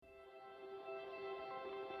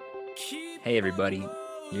Hey, everybody.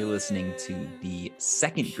 You're listening to the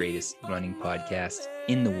second greatest running podcast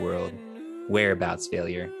in the world, Whereabouts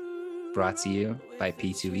Failure, brought to you by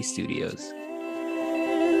P2E Studios.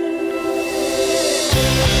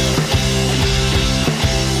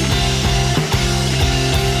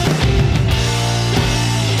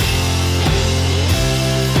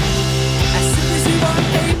 As soon as you are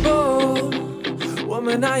able,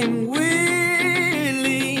 woman, I am willing.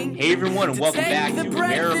 Hey everyone, and welcome back to Take the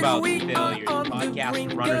breath Whereabouts that we Failure, are the on the podcast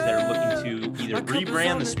brink for runners that are of. looking to either My cup is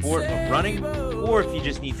rebrand on the the sport of running, or if you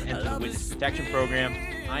just need to enter the love witness is protection program.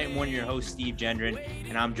 I am one of your hosts, Steve Gendron,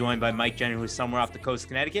 and I'm joined by Mike Gendron, who's somewhere off the coast of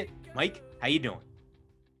Connecticut. Mike, how you doing?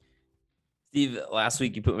 Steve, last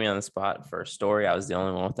week you put me on the spot for a story. I was the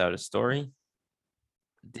only one without a story.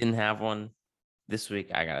 Didn't have one. This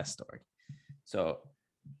week I got a story. So,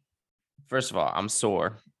 first of all, I'm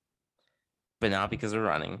sore, but not because of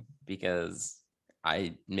running, because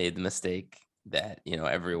I made the mistake that,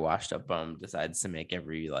 every washed up bum decides to make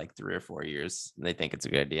every 3 or 4 years. They think it's a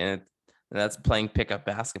good idea. And that's playing pickup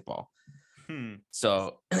basketball.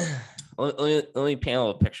 So let me paint a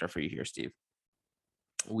little picture for you here, Steve.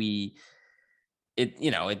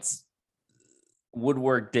 It's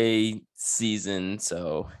woodwork day season.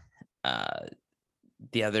 So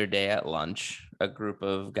the other day at lunch, a group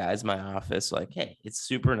of guys in my office like, hey, it's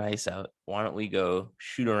super nice out. Why don't we go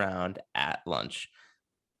shoot around at lunch?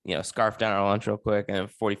 Scarf down our lunch real quick, and in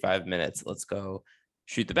 45 minutes, let's go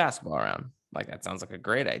shoot the basketball around. Like, that sounds like a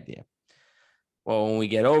great idea. Well, when we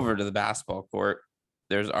get over to the basketball court,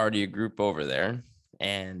 there's already a group over there.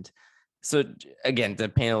 And so, again, to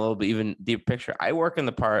paint a little bit even deeper picture, I work in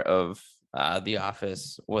the part of the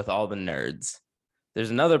office with all the nerds. There's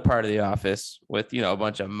another part of the office with, a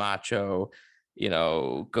bunch of macho,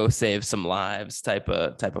 go save some lives type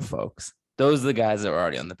of folks. Those are the guys that are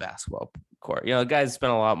already on the basketball court. Guys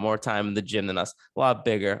spend a lot more time in the gym than us, a lot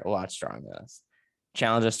bigger, a lot stronger than us.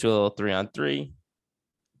 Challenge us to a little 3-on-3.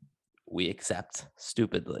 We accept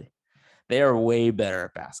stupidly. They are way better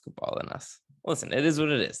at basketball than us. Listen, it is what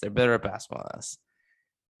it is. They're better at basketball than us.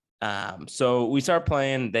 So we start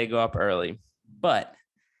playing. They go up early. But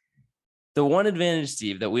the one advantage,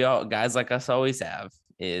 Steve, that we all guys like us always have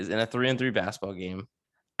is in a 3-on-3 basketball game,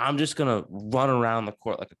 I'm just going to run around the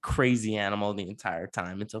court like a crazy animal the entire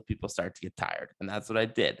time until people start to get tired. And that's what I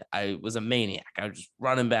did. I was a maniac. I was just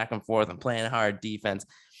running back and forth and playing hard defense.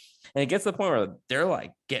 And it gets to the point where they're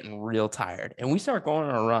getting real tired. And we start going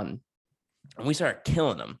on a run and we start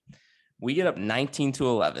killing them. We get up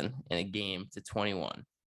 19-11 in a game to 21.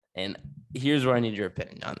 And here's where I need your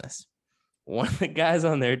opinion on this. One of the guys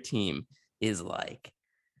on their team is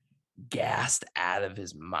gassed out of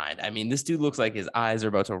his mind. I mean, this dude looks like his eyes are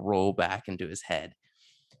about to roll back into his head.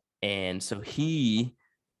 And so he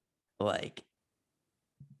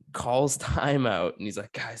calls timeout and he's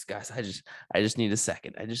like, guys, I just need a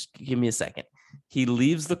second. Give me a second. He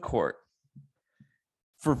leaves the court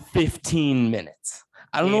for 15 minutes.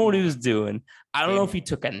 I don't know what he was doing. I don't know if he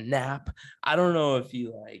took a nap. I don't know if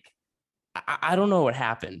he I don't know what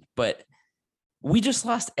happened, but we just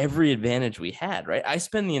lost every advantage we had, right? I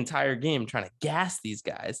spend the entire game trying to gas these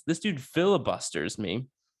guys. This dude filibusters me,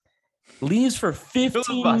 leaves for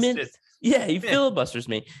 15 minutes. Yeah, he filibusters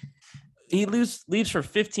me. He leaves for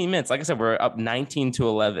 15 minutes. Like I said, we're up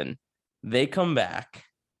 19-11. They come back.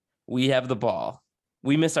 We have the ball.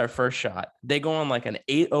 We miss our first shot. They go on an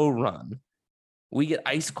 8-0 run. We get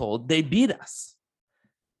ice cold. They beat us.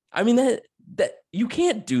 I mean, that you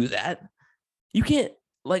can't do that. You can't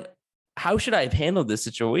how should I have handled this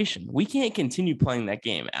situation? We can't continue playing that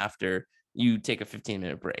game after you take a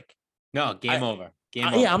 15-minute break. No, game over. Game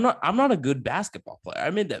over. Yeah, I'm not a good basketball player. I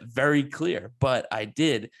made that very clear, but I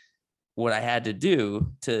did what I had to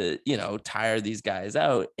do to, tire these guys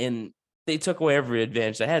out, and they took away every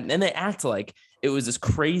advantage they had. And they act like it was this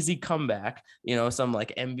crazy comeback, some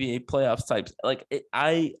NBA playoffs types.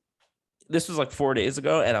 This was 4 days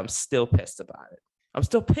ago, and I'm still pissed about it.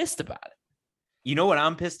 You know what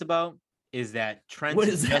I'm pissed about is that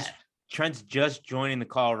Trent's just joining the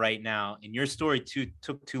call right now, and your story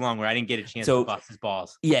took too long where I didn't get a chance to bust his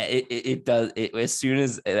balls. Yeah, it does. As soon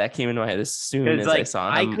as that came into my head, as soon as I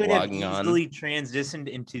saw him logging on, I could have easily transitioned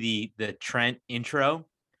into the Trent intro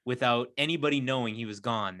without anybody knowing he was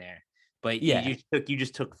gone there. But yeah, you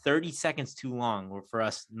just took 30 seconds too long for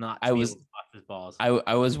us not to be able to bust his balls.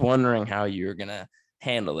 I was wondering how you were gonna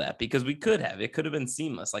handle that, because it could have been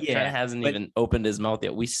seamless. Trent hasn't even opened his mouth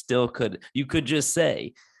yet. We still could. You could just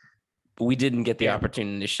say we didn't get the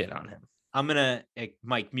opportunity to shit on him. I'm gonna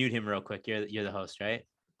Mike mute him real quick. You're the host, right?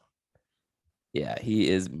 Yeah, he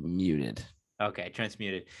is muted. Okay, Trent's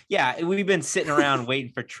muted. Yeah, we've been sitting around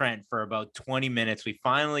waiting for Trent for about 20 minutes. We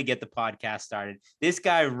finally get the podcast started. This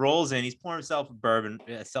guy rolls in. He's pouring himself a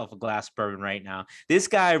glass of bourbon right now. This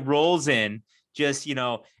guy rolls in just,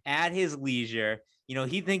 at his leisure.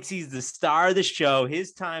 He thinks he's the star of the show.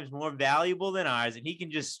 His time's more valuable than ours, and he can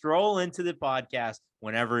just stroll into the podcast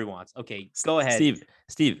whenever he wants. Okay, go ahead.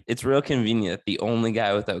 Steve, it's real convenient that the only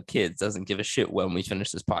guy without kids doesn't give a shit when we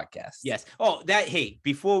finish this podcast. Yes. Oh, hey,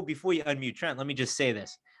 before you unmute Trent, let me just say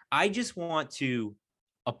this. I just want to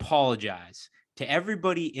apologize to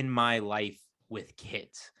everybody in my life with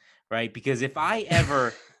kids, right? Because if I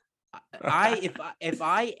ever if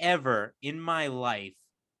I ever in my life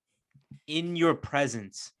in your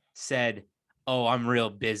presence said, "Oh, I'm real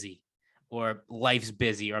busy," or "Life's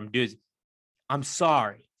busy," or I'm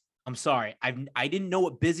sorry. I didn't know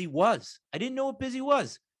what busy was.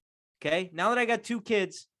 Okay. Now that I got 2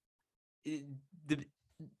 kids, the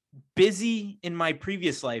busy in my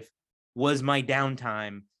previous life was my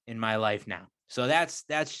downtime in my life now. So that's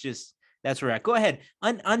where we're at. Go ahead.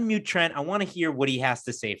 Unmute Trent. I want to hear what he has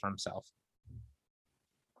to say for himself.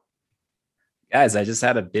 Guys, I just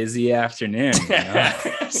had a busy afternoon.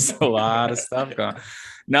 There's a lot of stuff going on.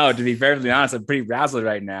 No, to be perfectly honest, I'm pretty razzled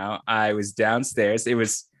right now. I was downstairs. It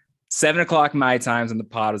was 7:00 my time when the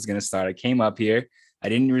pod was going to start. I came up here. I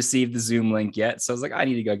didn't receive the Zoom link yet. So I was like, I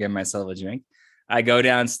need to go get myself a drink. I go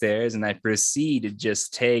downstairs and I proceed to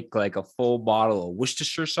just take like a full bottle of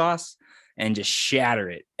Worcestershire sauce and just shatter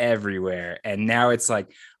it everywhere. And now it's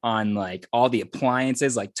like on like all the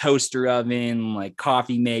appliances, like toaster oven, like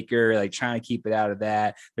coffee maker, like trying to keep it out of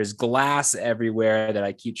that. There's glass everywhere that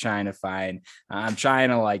I keep trying to find. I'm trying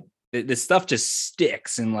to like, this stuff just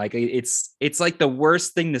sticks. And like, it's like the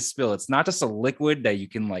worst thing to spill. It's not just a liquid that you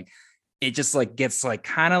can like, it just like gets like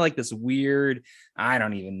kind of like this weird, I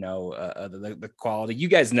don't even know the quality. You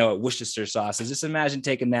guys know what Worcestershire sauce is. Just imagine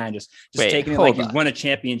taking that and just taking it like you won a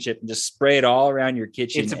championship and just spray it all around your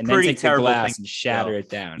kitchen and then take the glass and shatter it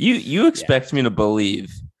down. You expect me to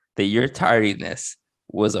believe that your tardiness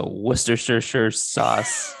was a Worcestershire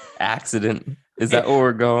sauce accident? Is that what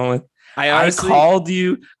we're going with? I called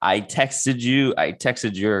you. I texted you. I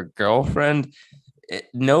texted your girlfriend. At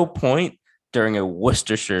no point during a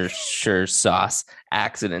Worcestershire sauce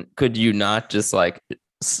accident could you not just like,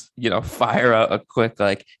 fire out a quick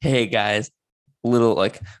like, hey guys, little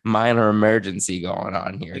like minor emergency going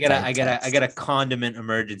on here. I got a condiment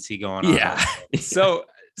emergency going on. Yeah. so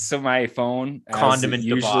my phone condiment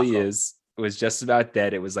usually was just about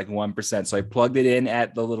dead. It was like 1%. So I plugged it in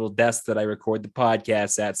at the little desk that I record the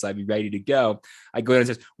podcast at. So I'd be ready to go. I go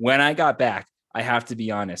downstairs. When I got back, I have to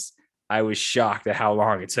be honest, I was shocked at how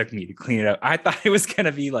long it took me to clean it up. I thought it was going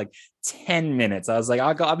to be like 10 minutes. I was like,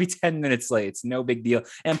 I'll be 10 minutes late. It's no big deal.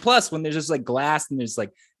 And plus when there's just like glass and there's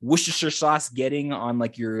like Worcestershire sauce getting on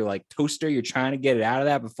like your like toaster, you're trying to get it out of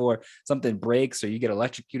that before something breaks or you get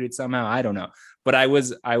electrocuted somehow. I don't know. But I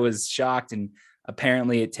was shocked. And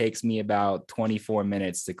apparently it takes me about 24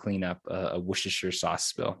 minutes to clean up a Worcestershire sauce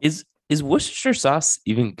spill. Is Worcestershire sauce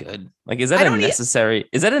even good? Like, is that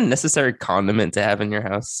a necessary condiment to have in your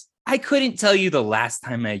house? I couldn't tell you the last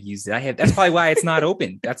time I used it. That's probably why it's not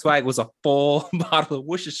open. That's why it was a full bottle of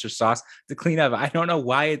Worcestershire sauce to clean up. I don't know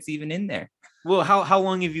why it's even in there. Well, how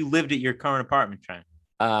long have you lived at your current apartment, Trent?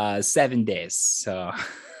 7 days. So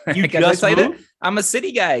you just moved? I'm a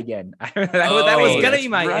city guy again. That was gonna be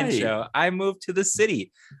my intro. I moved to the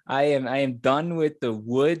city. I am done with the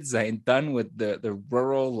woods. I am done with the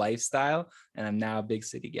rural lifestyle, and I'm now a big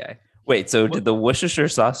city guy. Wait, so did the Worcestershire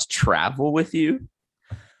sauce travel with you?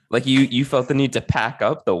 Like you felt the need to pack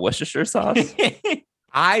up the Worcestershire sauce?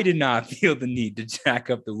 I did not feel the need to jack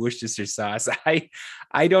up the Worcestershire sauce.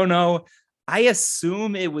 I don't know. I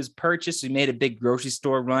assume it was purchased. We made a big grocery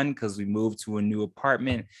store run because we moved to a new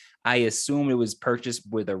apartment. I assume it was purchased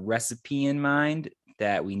with a recipe in mind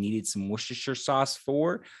that we needed some Worcestershire sauce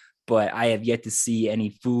for, but I have yet to see any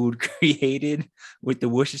food created with the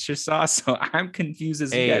Worcestershire sauce. So I'm confused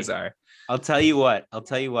as you guys are. I'll tell you what.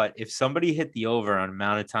 If somebody hit the over on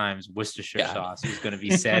amount of times Worcestershire sauce was going to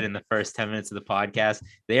be said in the first 10 minutes of the podcast,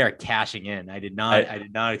 they are cashing in. I did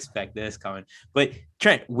not expect this coming. But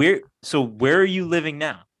Trent, where are you living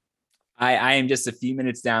now? I am just a few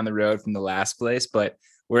minutes down the road from the last place, but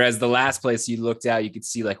whereas the last place you looked out, you could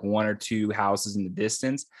see like 1 or 2 houses in the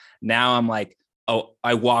distance. Now I'm like, oh,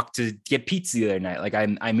 I walked to get pizza the other night. Like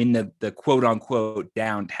I'm in the quote unquote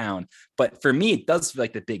downtown. But for me, it does feel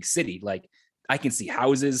like the big city. Like I can see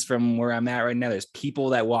houses from where I'm at right now. There's people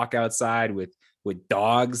that walk outside with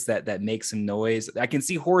dogs that make some noise. I can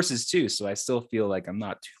see horses too. So I still feel like I'm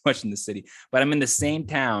not too much in the city, but I'm in the same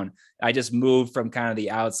town. I just moved from kind of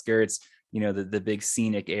the outskirts the big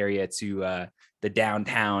scenic area to the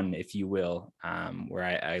downtown, if you will, where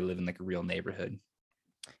I live in like a real neighborhood.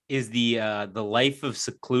 Is the life of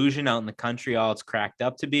seclusion out in the country all it's cracked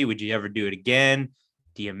up to be? Would you ever do it again?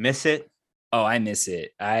 Do you miss it? Oh, I miss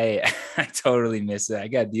it. I I totally miss it. I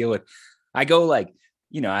got to deal with. I go like,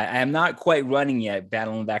 I am not quite running yet,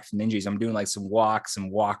 battling back from injuries. I'm doing like some walks,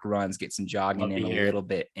 some walk runs, get some jogging Love in to a hear it. little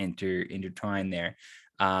bit intertwined there.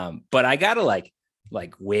 But I gotta like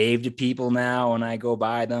wave to people now when I go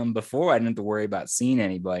by them. Before I didn't have to worry about seeing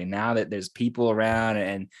anybody. Now that there's people around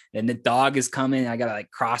and the dog is coming, I gotta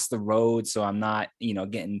like cross the road so I'm not,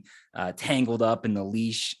 getting tangled up in the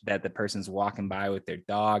leash that the person's walking by with their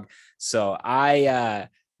dog. So I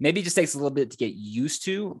maybe it just takes a little bit to get used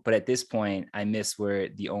to, but at this point, I miss where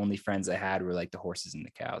the only friends I had were like the horses and the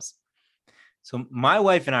cows. So my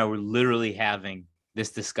wife and I were literally having this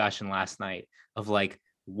discussion last night of like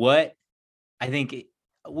what I think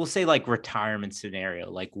we'll say like retirement scenario,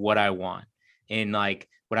 like what I want and like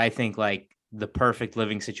what I think like the perfect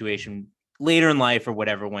living situation later in life or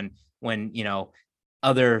whatever when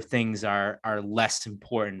other things are less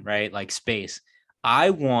important, right? Like space. I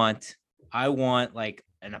want like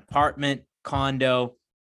an apartment condo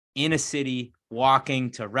in a city,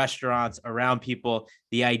 walking to restaurants, around people.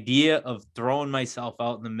 The idea of throwing myself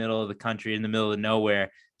out in the middle of the country, in the middle of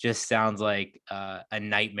nowhere, just sounds like a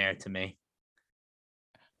nightmare to me.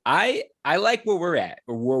 I like where we're at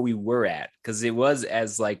or where we were at because it was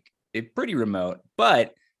as like it pretty remote,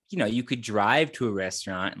 but you could drive to a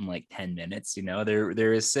restaurant in like 10 minutes.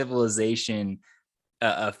 There is civilization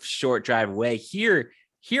a short drive away. Here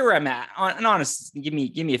where I'm at, and honest, give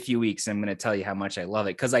me a few weeks and I'm going to tell you how much I love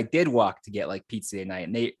it, because I did walk to get like pizza at night,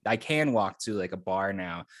 and I can walk to like a bar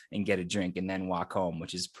now and get a drink and then walk home,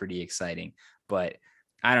 which is pretty exciting. But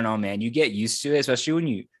I don't know, man, you get used to it, especially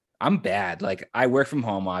when I'm bad. Like I work from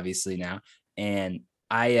home obviously now, and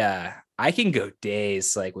I can go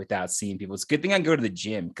days like without seeing people. It's a good thing I go to the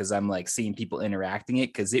gym because I'm like seeing people interacting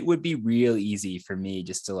it, because it would be real easy for me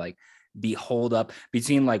just to like be holed up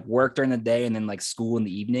between like work during the day and then like school in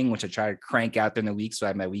the evening, which I try to crank out during the week so I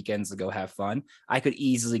have my weekends to go have fun. I could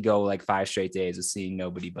easily go like 5 straight days of seeing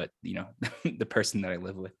nobody but the person that I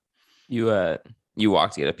live with. You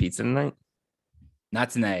walked to get a pizza tonight? Not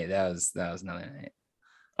tonight. That was another night.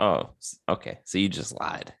 Oh, okay. So you just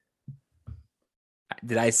lied.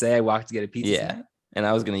 Did I say I walked to get a pizza? Yeah. Tonight? And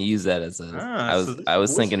I was gonna use that as I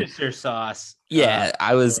was thinking Worcestershire sauce. Yeah,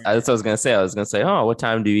 that's what I was gonna say. I was gonna say, oh, what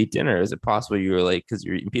time do you eat dinner? Is it possible you were late because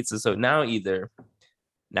you're eating pizza? So I don't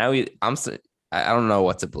know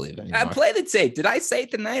what to believe anymore. I play the tape. Did I say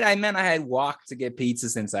tonight? I meant I had walked to get pizza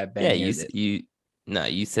since I've been here.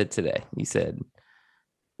 You said today. You said,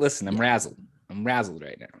 listen, I'm razzled. I'm razzled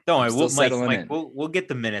right now. Don't worry, we'll get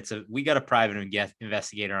the minutes. We got a private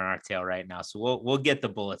investigator on our tail right now, so we'll get the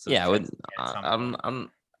bullets. Yeah,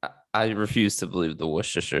 I refuse to believe the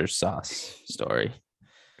Worcestershire sauce story.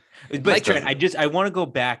 But Trent, I want to go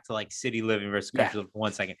back to like city living versus country living for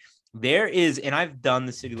 1 second. There is, and I've done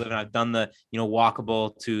the city living, I've done the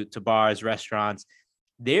walkable to bars, restaurants.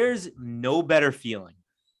 There's no better feeling.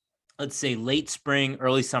 Let's say late spring,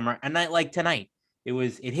 early summer, a night like tonight.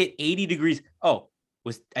 It hit 80 degrees.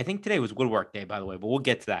 I think today was woodwork day, by the way, but we'll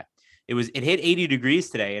get to that. It hit 80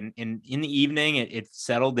 degrees today, and in the evening it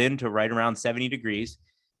settled into right around 70 degrees.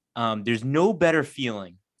 There's no better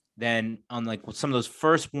feeling than on like some of those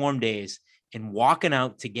first warm days and walking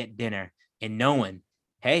out to get dinner and knowing,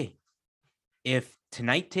 hey, if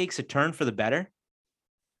tonight takes a turn for the better,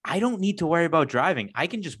 I don't need to worry about driving. I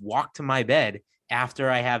can just walk to my bed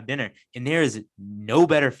after I have dinner, and there is no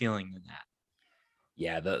better feeling than that.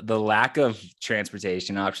 Yeah, the lack of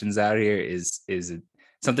transportation options out here is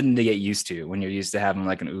something to get used to when you're used to having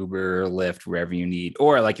like an Uber or Lyft wherever you need,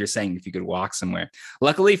 or like you're saying, if you could walk somewhere.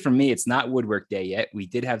 Luckily for me, it's not woodwork day yet. We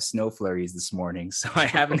did have snow flurries this morning, so I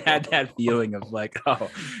haven't had that feeling of like, oh,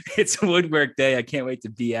 it's woodwork day. I can't wait to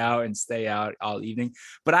be out and stay out all evening.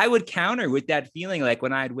 But I would counter with that feeling like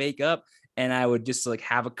when I'd wake up and I would just like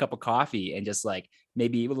have a cup of coffee and just like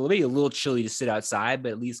maybe a little chilly to sit outside,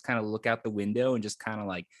 but at least kind of look out the window and just kind of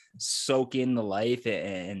like soak in the life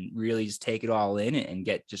and really just take it all in and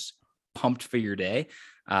get just pumped for your day.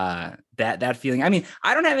 That feeling. I mean,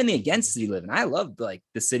 I don't have anything against city living. I loved like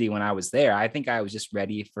the city when I was there. I think I was just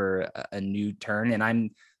ready for a new turn, and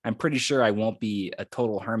I'm pretty sure I won't be a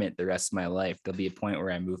total hermit the rest of my life. There'll be a point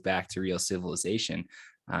where I move back to real civilization.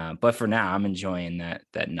 But for now, I'm enjoying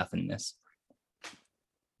that nothingness.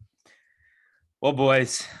 Well,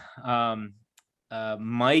 boys,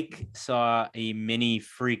 Mike saw a mini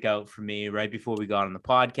freak out for me right before we got on the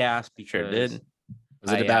podcast. Sure did.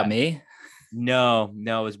 Was it about me? No,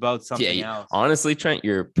 it was about something Yeah, else. honestly, Trent,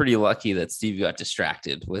 you're pretty lucky that Steve got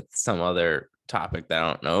distracted with some other topic that I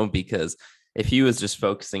don't know, because if he was just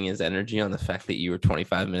focusing his energy on the fact that you were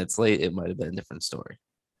 25 minutes late, it might have been a different story.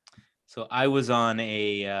 So I was on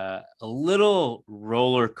a little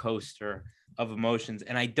roller coaster of emotions,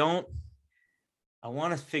 and I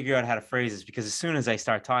want to figure out how to phrase this, because as soon as I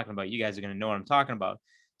start talking about it, you guys are going to know what I'm talking about.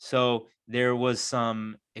 So there was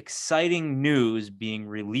some exciting news being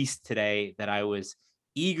released today that I was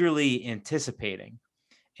eagerly anticipating.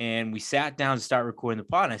 And we sat down to start recording the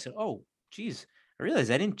pod, and I said, oh, geez, I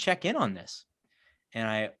realized I didn't check in on this. And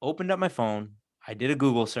I opened up my phone, I did a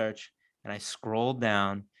Google search, and I scrolled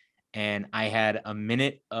down, and I had a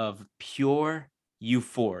minute of pure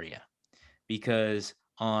euphoria, because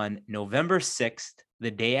on November 6th,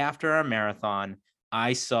 the day after our marathon,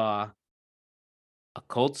 I saw a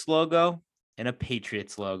Colts logo and a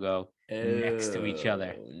Patriots logo next to each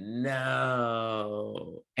other.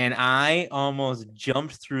 No. And I almost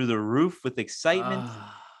jumped through the roof with excitement.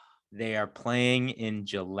 Ah. They are playing in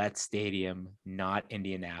Gillette Stadium, not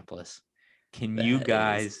Indianapolis. Can you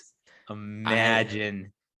guys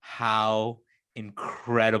imagine how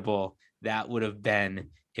incredible that would have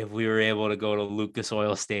been if we were able to go to Lucas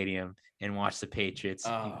Oil Stadium and watch the Patriots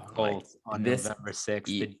and Colts on November 6th,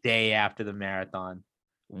 the day after the marathon?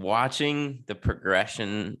 Watching the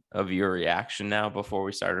progression of your reaction now before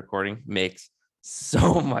we start recording makes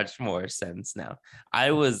so much more sense now.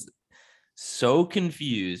 I was so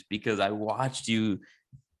confused because I watched you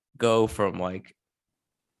go from like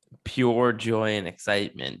pure joy and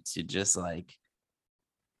excitement to just like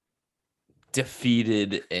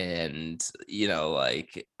defeated and, you know,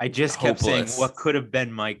 like I just kept saying, what could have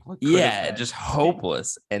been, Mike? Just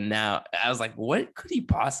hopeless. And now I was like, what could he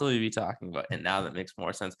possibly be talking about? And now that makes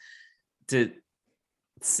more sense. To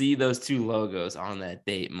see those two logos on that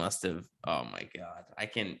date must have, oh my God,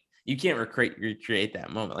 you can't recreate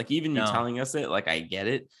that moment. Like even you telling us it, like I get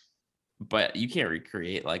it, but you can't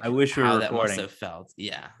recreate like I wish we were how recording. that must have felt.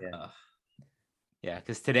 Yeah. Yeah,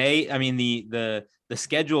 because today, I mean, the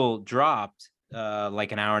schedule dropped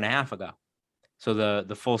like an hour and a half ago. So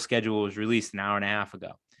the full schedule was released an hour and a half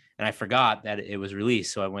ago. And I forgot that it was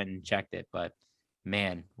released, so I went and checked it. But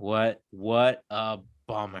man, what a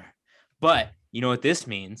bummer. But you know what this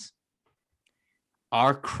means?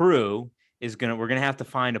 Our crew we're gonna have to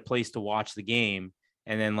find a place to watch the game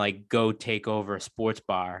and then like go take over a sports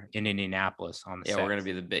bar in Indianapolis on the 6th. We're gonna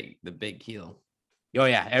be the big heel. Oh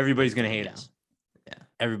yeah, everybody's gonna hate us. Yeah,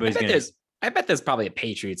 everybody's I bet there's probably a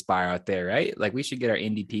Patriots bar out there, right? Like we should get our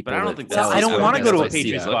indie people. But I don't think I don't want to go to a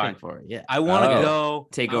Patriots Patriots bar. For. Yeah, I want to go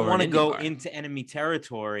take over. I want to go into enemy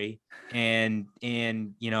territory and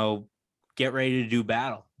you know get ready to do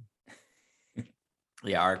battle.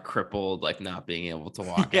 Yeah, our crippled, like not being able to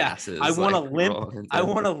walk asses. I want to limp. I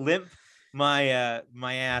want to limp my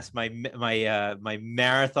my ass, my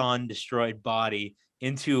marathon destroyed body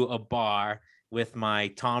into a bar with my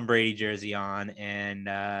Tom Brady jersey on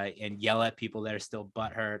and yell at people that are still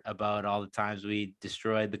butthurt about all the times we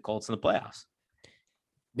destroyed the Colts in the playoffs.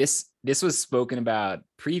 This was spoken about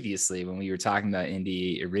previously when we were talking about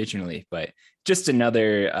Indy originally, but just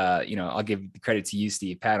another, I'll give credit to you,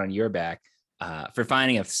 Steve, pat on your back. For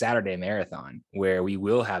finding a Saturday marathon where we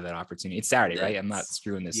will have that opportunity. It's Saturday, right? I'm not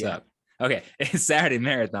screwing this up. Okay. It's Saturday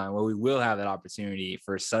marathon where we will have that opportunity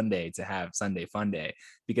for Sunday to have Sunday fun day,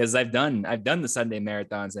 because I've done the Sunday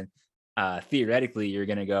marathons, and theoretically you're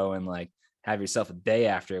going to go and like have yourself a day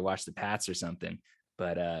after, watch the Pats or something.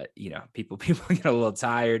 But, people get a little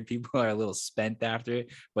tired. People are a little spent after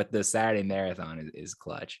it, but the Saturday marathon is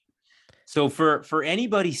clutch. So for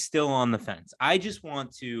anybody still on the fence, I just kind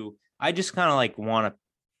of like want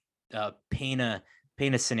to paint a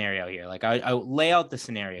scenario here. Like I lay out the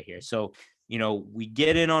scenario here. So, we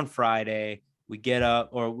get in on Friday, we get up,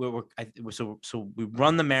 or so we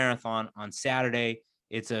run the marathon on Saturday.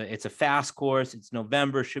 It's a fast course. It's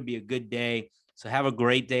November, should be a good day. So have a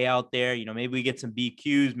great day out there. Maybe we get some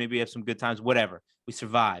BQs, maybe we have some good times, whatever. We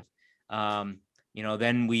survive.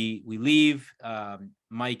 Then we leave.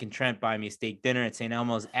 Mike and Trent buy me a steak dinner at St.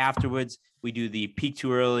 Elmo's. Afterwards, we do the Peak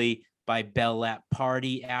Too Early by Bell Lap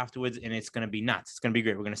party afterwards, and it's going to be nuts. It's going to be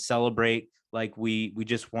great. We're going to celebrate like we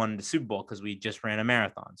just won the Super Bowl because we just ran a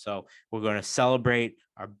marathon. So we're going to celebrate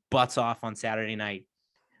our butts off on Saturday night.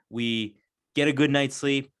 We get a good night's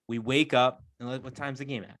sleep. We wake up, and what time's the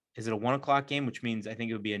game at? Is it a 1 o'clock game, which means I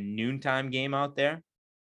think it would be a noontime game out there,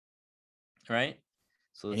 right?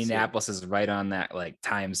 So Indianapolis is right on that like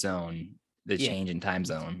time zone, change in time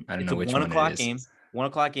zone. I don't know which 1 one o'clock it is. game. 1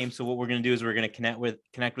 o'clock game. So what we're gonna do is we're gonna connect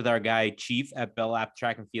with our guy Chief at Bell App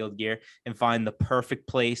Track and Field Gear and find the perfect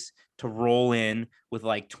place to roll in with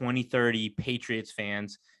like 20, 30 Patriots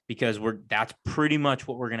fans, because that's pretty much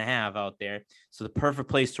what we're gonna have out there. So the perfect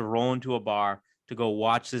place to roll into a bar to go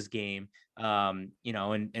watch this game. And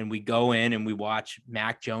we go in and we watch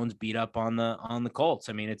Mac Jones beat up on the Colts.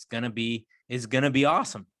 I mean, it's gonna be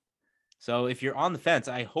awesome. So if you're on the fence,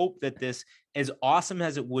 I hope that this, as awesome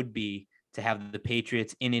as it would be to have the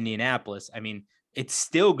Patriots in Indianapolis, I mean, it's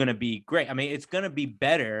still gonna be great. I mean, it's gonna be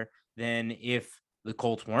better than if the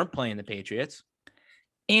Colts weren't playing the Patriots.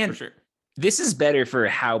 And For sure. this is better for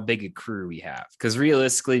how big a crew we have, because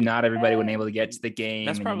realistically, not everybody was able to get to the game.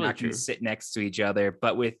 That's and probably you're not going true. to sit next to each other.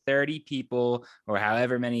 But with 30 people or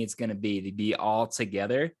however many it's going to be all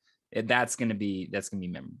together, that's going to be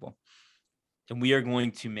memorable. And we're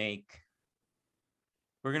going to make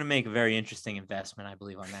a very interesting investment, I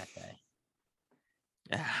believe, on that day.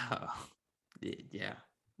 Yeah.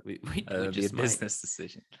 We It'll be a just might. business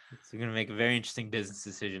decision. So we're gonna make a very interesting business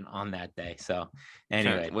decision on that day. So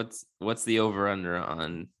anyway, What's the over under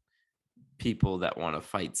on people that want to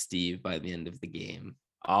fight Steve by the end of the game?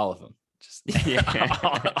 All of them. Just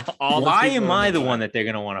all why am I the one that they're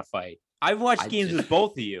gonna want to fight? I've watched games with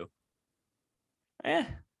both of you. I'll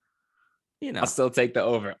still take the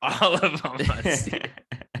over. All of them.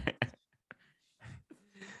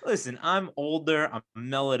 Listen, I'm older. I'm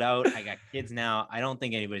mellowed out. I got kids now. I don't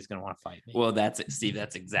think anybody's going to want to fight me. Well, that's it, Steve.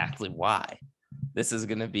 That's exactly why. This is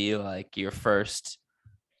going to be like your first.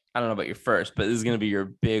 I don't know about your first, but this is going to be your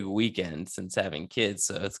big weekend since having kids.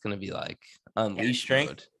 So it's going to be like unleash strength.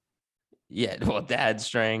 Mode. Yeah, well, dad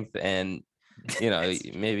strength, and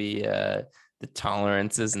maybe the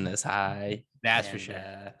tolerance isn't as high. That's for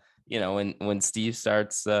sure. When Steve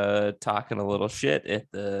starts talking a little shit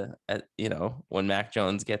when Mac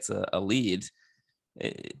Jones gets a lead,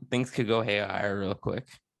 things could go haywire real quick.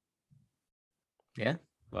 Yeah.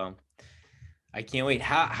 Well, I can't wait.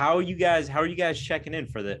 How are you guys checking in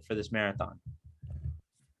for this marathon?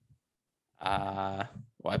 Well,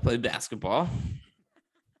 I played basketball.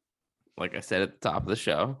 Like I said at the top of the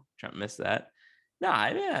show, Trent missed that. No,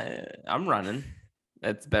 I'm running.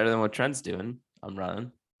 That's better than what Trent's doing. I'm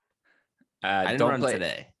running. I didn't run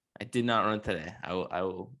today. I did not run today. I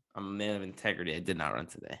will. I'm a man of integrity. I did not run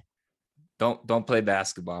today. Don't play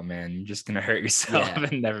basketball, man. You're just gonna hurt yourself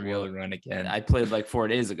and never be able to run again. I played like 4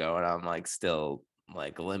 days ago, and I'm like still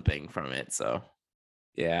like limping from it. So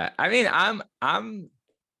yeah, I mean, I'm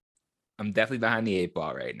definitely behind the 8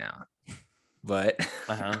 ball right now, but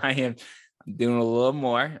I'm doing a little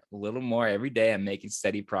more every day. I'm making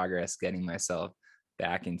steady progress, getting myself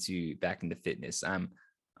back into fitness. I'm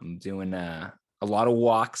doing a lot of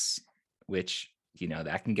walks, which,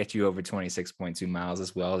 that can get you over 26.2 miles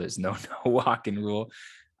as well. There's no walking rule.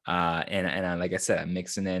 And like I said, I'm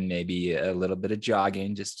mixing in maybe a little bit of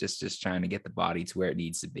jogging, just trying to get the body to where it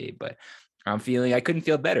needs to be. But I couldn't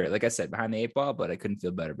feel better. Like I said, behind the 8 ball, but I couldn't feel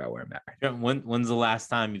better about where I'm at. When's the last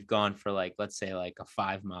time you've gone for let's say a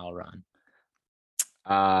 5-mile run?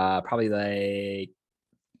 Probably like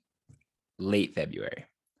late February.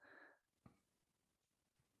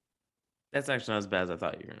 That's actually not as bad as I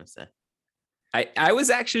thought you were going to say. I was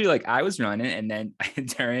actually I was running, and then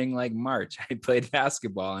during March, I played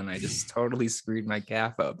basketball and I just totally screwed my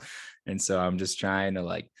calf up. And so I'm just trying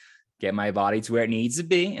to get my body to where it needs to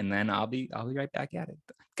be. And then I'll be right back at it.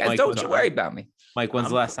 Guys, Mike, don't you worry about me. Mike, when's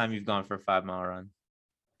the last time you've gone for a 5-mile run?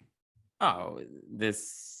 Oh,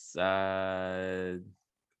 this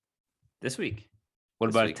week. What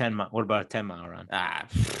about a 10-mile run?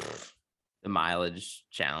 The mileage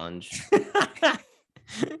challenge.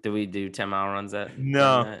 Do we do 10-mile runs?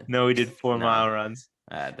 No, we did 4-mile runs.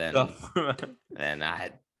 Then I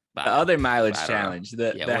had the other mileage challenge.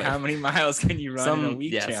 How many miles can you run in a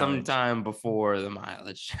week? Yeah, sometime before the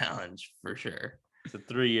mileage challenge for sure. So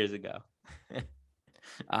 3 years ago.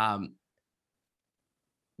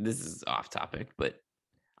 This is off topic, but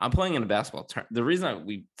I'm playing in a basketball tournament. The reason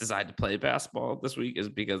we decided to play basketball this week is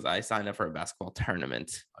because I signed up for a basketball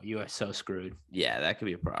tournament. Oh, you are so screwed. Yeah, that could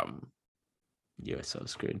be a problem. You are so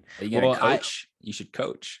screwed. Are you gonna coach? You should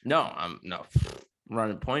coach. No, I'm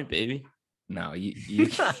running point, baby. No, you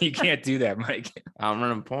can't do that, Mike. I'm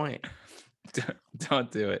running point. Don't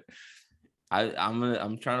do it.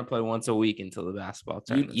 I'm trying to play once a week until the basketball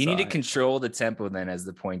tournament. You need to control the tempo then as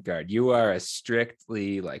the point guard. You are a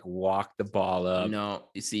strictly walk the ball up. No,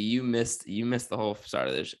 you see, you missed the whole start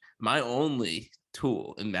of this. My only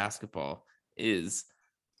tool in basketball is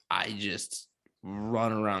I just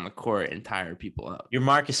run around the court and tire people up. You're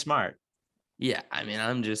Marcus Smart. Yeah, I mean,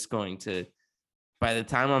 I'm just going to by the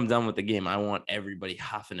time I'm done with the game, I want everybody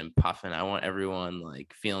huffing and puffing. I want everyone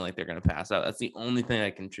like feeling like they're gonna pass out. That's the only thing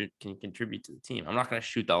I can contribute to the team. I'm not gonna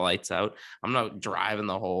shoot the lights out. I'm not driving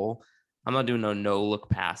the hole. I'm not doing no look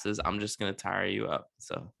passes. I'm just gonna tire you up.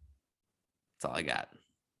 So that's all I got.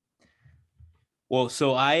 Well,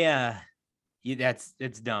 so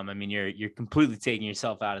it's dumb. I mean, you're completely taking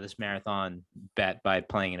yourself out of this marathon bet by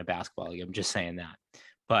playing in a basketball league. I'm just saying that.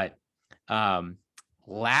 But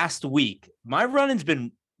last week, my running's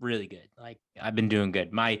been really good. Like I've been doing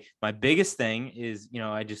good. My biggest thing is,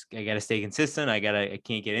 I got to stay consistent. I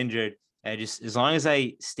can't get injured. As long as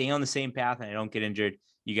I stay on the same path and I don't get injured,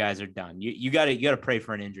 you guys are done. You got to pray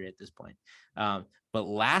for an injury at this point. But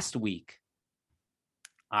last week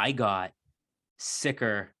I got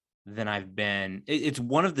sicker than I've been. It's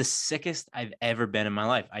one of the sickest I've ever been in my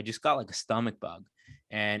life. I just got like a stomach bug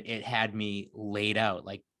and it had me laid out,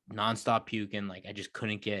 like nonstop puking. Like I just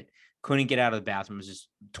couldn't get out of the bathroom. It was just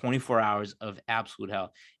 24 hours of absolute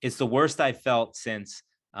hell. It's the worst I've felt since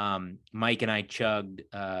Mike and I chugged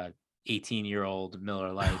 18-year-old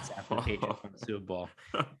Miller Lights after the Patriots won the Super Bowl.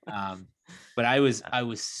 But I was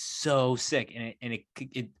so sick, and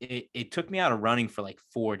it took me out of running for like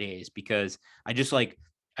 4 days because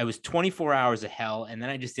I was 24 hours of hell, and then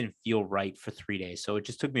I just didn't feel right for 3 days. So it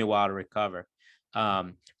just took me a while to recover.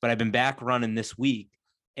 But I've been back running this week,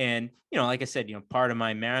 and like I said, part of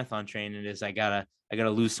my marathon training is I gotta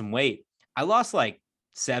lose some weight. I lost like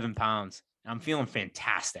 7 pounds. I'm feeling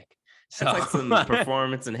fantastic. So that's like some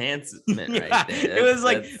performance enhancement right there. It was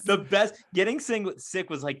like the best. Getting sick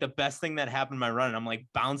was like the best thing that happened in my run. I'm like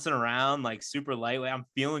bouncing around like super lightweight. I'm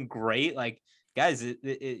feeling great. Like guys,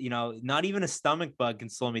 not even a stomach bug can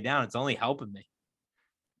slow me down. It's only helping me.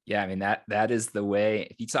 Yeah, I mean that is the way.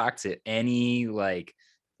 If you talk to any like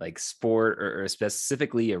sport or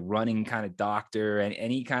specifically a running kind of doctor and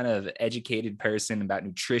any kind of educated person about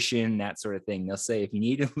nutrition, that sort of thing, they'll say if you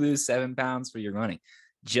need to lose 7 pounds for your running,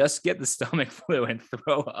 just get the stomach flu and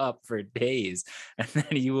throw up for days, and then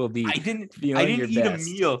you will be. I didn't eat a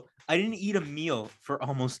meal. I didn't eat a meal for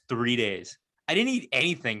almost 3 days. I didn't eat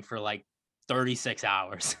anything for like 36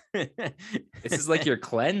 hours. This is like your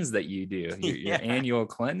cleanse that you do, your annual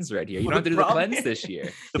cleanse right here. You don't have to do the cleanse this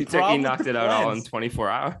year. He knocked it out all in 24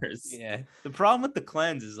 hours. Yeah. The problem with the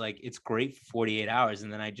cleanse is like it's great for 48 hours,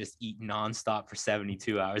 and then I just eat nonstop for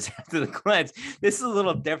 72 hours after the cleanse. This is a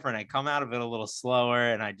little different. I come out of it a little slower,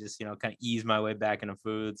 and I just kind of ease my way back into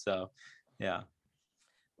food. So, yeah.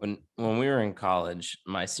 When we were in college,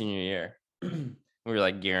 my senior year, we were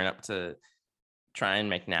like gearing up to try and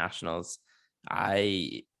make nationals.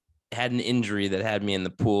 I had an injury that had me in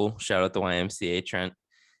the pool. Shout out the YMCA, Trent.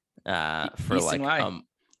 For Easton like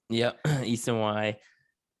Easton Y.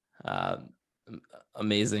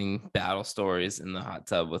 Amazing battle stories in the hot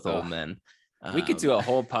tub with old men. We could do a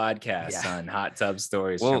whole podcast on hot tub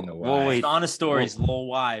stories from the Y. Sauna stories, Lil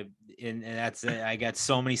Y, and that's it. I got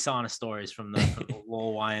so many sauna stories from the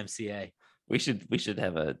Lil YMCA. We should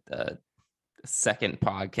have a second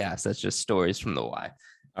podcast that's just stories from the Y.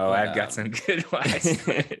 Oh, I've got some good ones.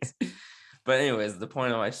 But anyways, the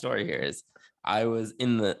point of my story here is I was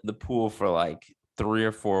in the pool for like 3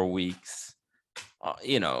 or 4 weeks, on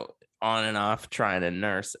and off, trying to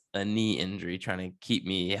nurse a knee injury, trying to keep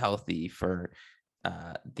me healthy for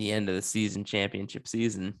the end of the season, championship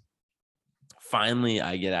season. Finally,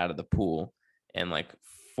 I get out of the pool, and like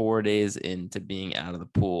 4 days into being out of the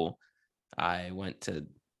pool, I went to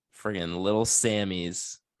friggin' Little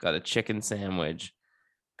Sammy's, got a chicken sandwich,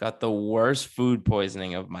 got the worst food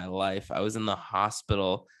poisoning of my life. I was in the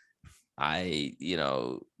hospital. I,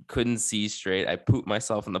 couldn't see straight. I pooped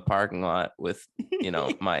myself in the parking lot with,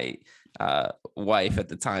 my wife at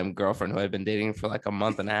the time, girlfriend who I'd been dating for like a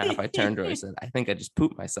month and a half. I turned to her and said, I think I just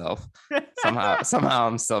pooped myself. Somehow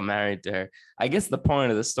I'm still married to her. I guess the point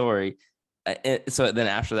of the story. So then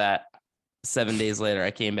after that, 7 days later, I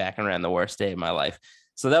came back and ran the worst day of my life.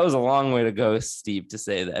 So that was a long way to go, Steve, to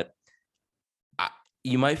say that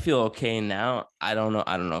you might feel okay now. I don't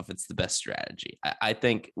know if it's the best strategy. I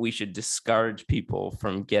think we should discourage people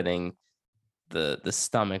from getting the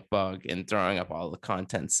stomach bug and throwing up all the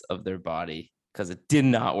contents of their body, because it did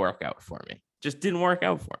not work out for me. Just didn't work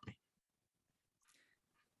out for me.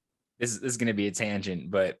 This is going to be a tangent,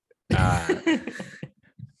 but the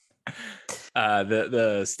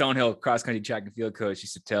Stonehill cross country track and field coach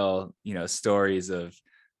used to tell, stories of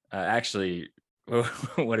actually,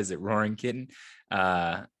 what is it? Roaring Kitten.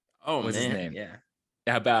 What's his name? Yeah.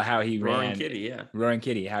 About how he Roaring ran. Kitty, yeah. Roaring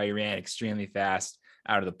Kitty, how he ran extremely fast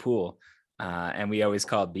out of the pool. And we always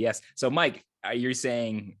called BS. So Mike, you're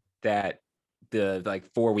saying that the like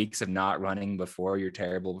 4 weeks of not running before your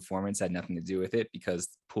terrible performance had nothing to do with it, because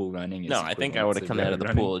pool running is No, I think I equivalent would have to come out road of the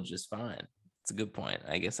running. pool just fine. It's a good point.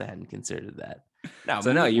 I guess I hadn't considered that. No,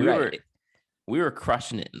 So no, you're right. We were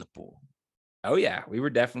crushing it in the pool. Oh yeah, we were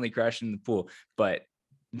definitely crushing the pool, but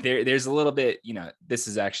there's a little bit, this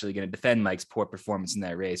is actually going to defend Mike's poor performance in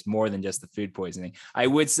that race more than just the food poisoning. I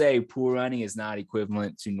would say pool running is not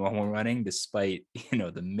equivalent to normal running, despite,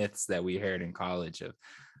 the myths that we heard in college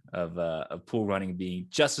of pool running being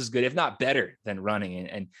just as good, if not better than running.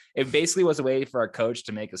 And it basically was a way for our coach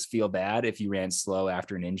to make us feel bad if you ran slow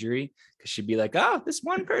after an injury, because she'd be like, oh, this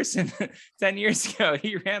one person 10 years ago,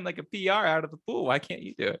 he ran like a PR out of the pool. Why can't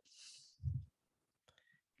you do it?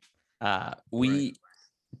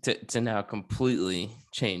 To now completely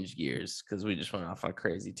change gears, because we just went off on a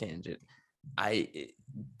crazy tangent. I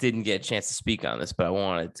didn't get a chance to speak on this, but I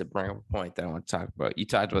wanted to bring up a point that I want to talk about. You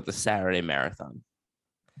talked about the Saturday marathon,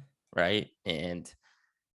 right? And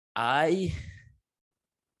I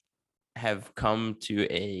have come to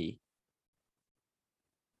a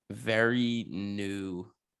very new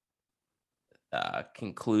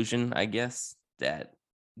conclusion, I guess, that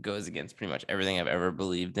goes against pretty much everything I've ever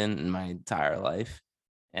believed in my entire life.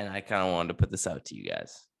 And I kind of wanted to put this out to you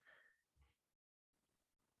guys.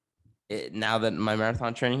 Now that my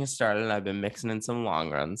marathon training has started, I've been mixing in some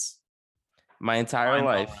long runs. My entire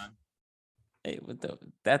life. Hey,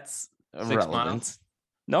 that's 6 irrelevant. miles?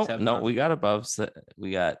 No, 7 no, miles? we got above.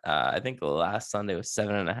 We got, I think the last Sunday was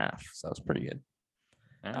 7.5. So that was pretty good.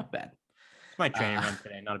 Yeah. Not bad. It's my training run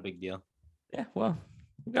today. Not a big deal. Yeah, well,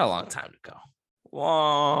 we got a long time to go.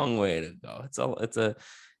 Long way to go. It's a,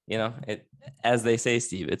 as they say,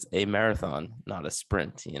 Steve, it's a marathon, not a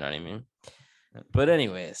sprint. You know what I mean? But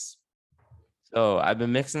anyways, so I've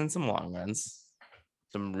been mixing some long runs,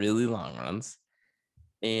 some really long runs,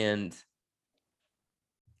 and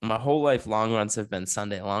my whole life, long runs have been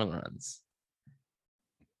Sunday long runs.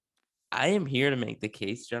 I am here to make the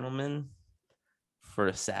case, gentlemen, for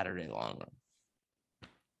a Saturday long run.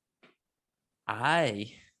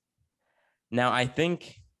 I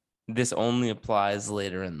think this only applies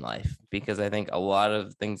later in life, because I think a lot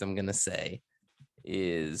of things I'm going to say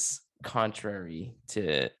is contrary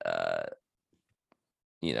to, to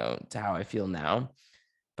how I feel now.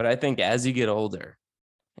 But I think as you get older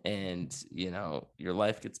and, your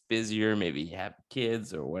life gets busier, maybe you have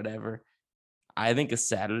kids or whatever, I think a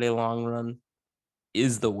Saturday long run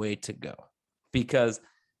is the way to go, because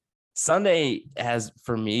Sunday has,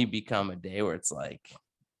 for me, become a day where it's like,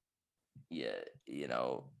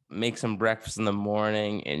 make some breakfast in the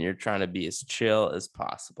morning and you're trying to be as chill as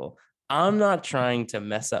possible. I'm not trying to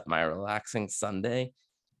mess up my relaxing Sunday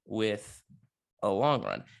with a long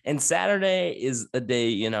run. And Saturday is a day,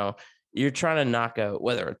 you're trying to knock out,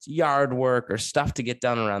 whether it's yard work or stuff to get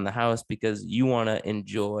done around the house, because you want to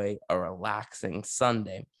enjoy a relaxing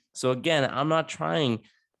Sunday. So again, I'm not trying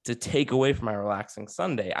to take away from my relaxing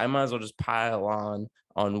Sunday. I might as well just pile on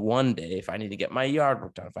one day. If I need to get my yard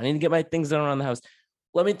work done, if I need to get my things done around the house,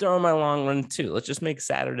 let me throw in my long run too. Let's just make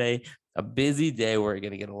Saturday a busy day where we're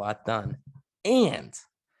going to get a lot done. And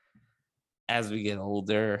as we get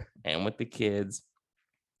older and with the kids,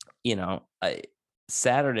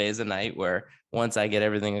 Saturday is a night where once I get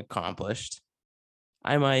everything accomplished,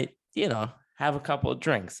 I might, have a couple of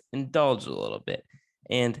drinks, indulge a little bit.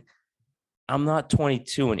 And I'm not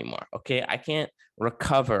 22 anymore. Okay. I can't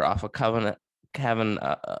recover off of having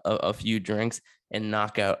a few drinks and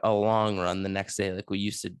knock out a long run the next day like we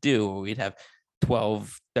used to do, where we'd have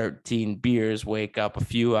 12, 13 beers, wake up a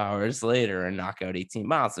few hours later and knock out 18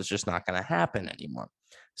 miles. It's just not going to happen anymore.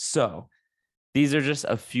 So these are just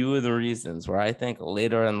a few of the reasons where I think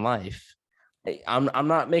later in life, I'm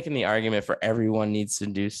not making the argument for everyone needs to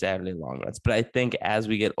do Saturday long runs, but I think as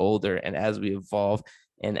we get older and as we evolve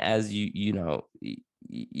and as you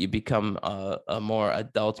become a more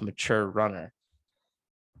adult, mature runner,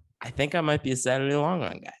 I think I might be a Saturday long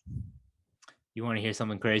run guy. You want to hear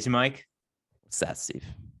something crazy, Mike? What's that, Steve?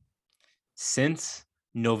 Since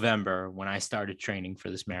November, when I started training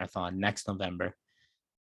for this marathon, next November,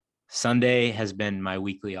 Sunday has been my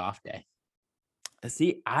weekly off day.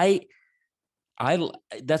 See, that's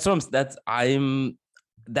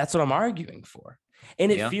what I'm arguing for.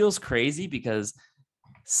 And it feels crazy because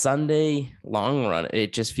Sunday long run,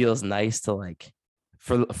 it just feels nice to like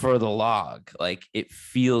for the log. Like it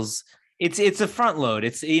feels it's a front load.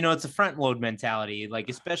 It's it's a front load mentality, like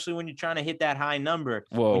especially when you're trying to hit that high number.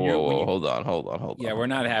 Whoa, hold on. Yeah, we're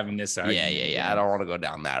not having this argument. Yeah. I don't want to go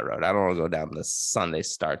down that road. I don't want to go down the Sunday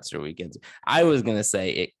starts or weekends. I was gonna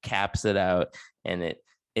say it caps it out and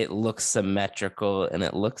it looks symmetrical and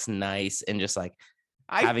it looks nice and just like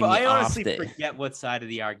having the I off honestly day. forget what side of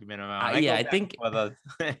the argument I'm on. Yeah, go I back think- and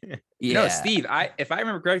forth. No, Steve, if I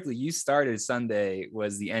remember correctly, you started Sunday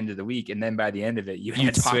was the end of the week, and then by the end of it, you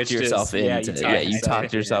had talked switched yourself into you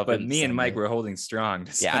talked yourself But into me and Mike Sunday. were holding strong.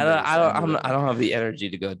 To Yeah, Sunday, I don't have the energy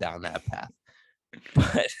to go down that path.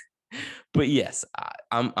 But yes,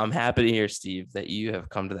 I'm happy to hear, Steve, that you have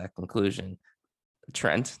come to that conclusion.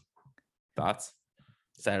 Trent, thoughts?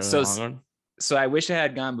 Saturday So long run? So I wish I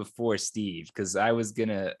had gone before Steve, because I was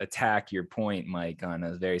gonna attack your point, Mike, on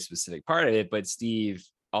a very specific part of it. But Steve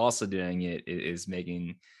also doing it is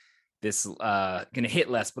making this gonna hit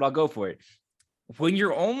less. But I'll go for it. When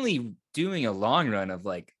you're only doing a long run of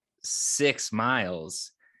like 6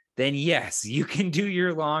 miles, then yes, you can do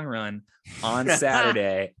your long run on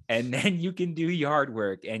Saturday, and then you can do yard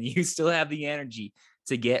work, and you still have the energy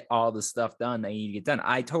to get all the stuff done that you need to get done.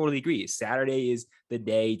 I totally agree. Saturday is the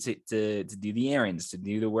day to do the errands, to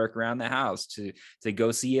do the work around the house, to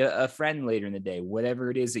go see a friend later in the day,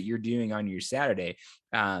 whatever it is that you're doing on your Saturday.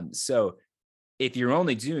 So if you're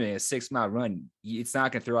only doing a 6 mile run, it's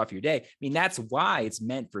not going to throw off your day. I mean, that's why it's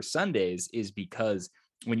meant for Sundays, is because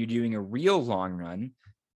when you're doing a real long run,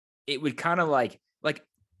 it would kind of like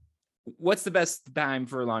what's the best time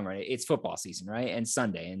for a long run? It's football season, right? And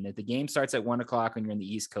Sunday. And if the game starts at 1:00 when you're in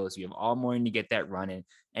the East Coast, you have all morning to get that running.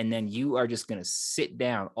 And then you are just going to sit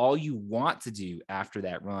down. All you want to do after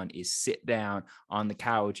that run is sit down on the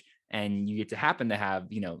couch, and you get to happen to have,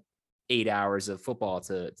 8 hours of football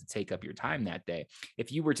to take up your time that day.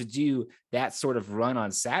 If you were to do that sort of run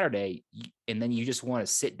on Saturday, and then you just want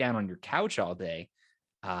to sit down on your couch all day,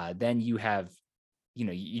 then you have,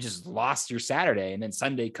 you just lost your Saturday, and then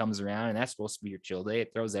Sunday comes around, and that's supposed to be your chill day.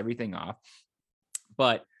 It throws everything off.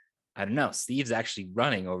 But I don't know, Steve's actually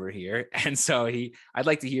running over here. And so I'd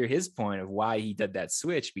like to hear his point of why he did that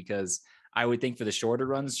switch, because I would think for the shorter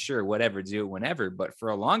runs, sure, whatever, do it whenever. But for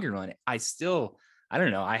a longer run, I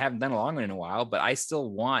don't know. I haven't done a long run in a while, but I still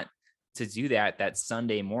want to do that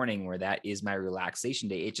Sunday morning, where that is my relaxation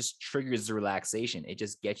day. It just triggers the relaxation. It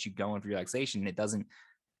just gets you going for relaxation. It doesn't,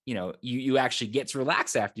 you actually get to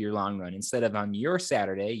relax after your long run, instead of on your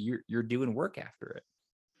Saturday, you're doing work after it.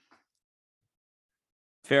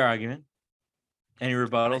 Fair argument. Any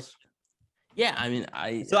rebuttals? Yeah, I mean,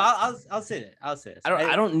 So I'll say that. I'll say this.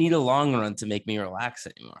 I don't need a long run to make me relax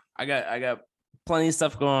anymore. I got plenty of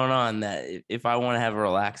stuff going on that if I want to have a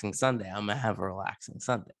relaxing Sunday, I'm gonna have a relaxing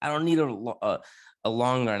Sunday. I don't need a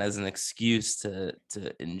long run as an excuse to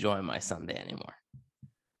enjoy my Sunday anymore.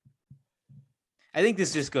 I think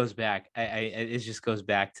this just goes back. It just goes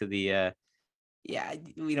back to the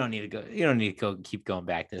we don't need to go. You don't need to keep going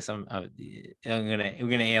back to this. We're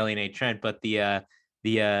gonna alienate Trent, but the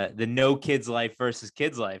no kids life versus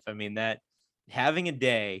kids life. I mean, that having a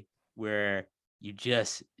day where you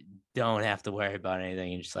just don't have to worry about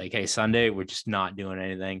anything. You're just like, hey, Sunday, we're just not doing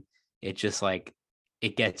anything. It just like,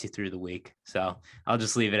 it gets you through the week. So I'll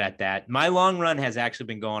just leave it at that. My long run has actually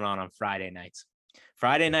been going on Friday nights.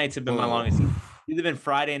 Friday nights have been my longest. Either been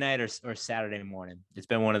Friday night or Saturday morning. It's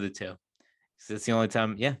been one of the two. So it's the only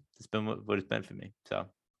time. Yeah, it's been what it's been for me. So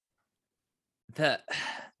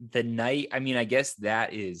the night, I mean, I guess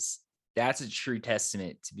that's a true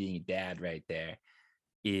testament to being a dad right there,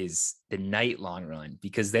 is the night long run,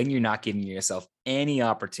 because then you're not giving yourself any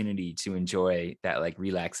opportunity to enjoy that like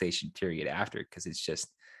relaxation period after, because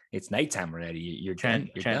it's nighttime already. You're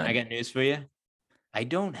Trent, done. I got news for you. I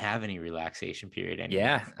don't have any relaxation period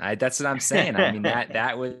anymore. Yeah, that's what I'm saying. I mean,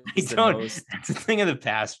 that was it's a thing of the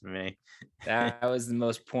past for me. That was the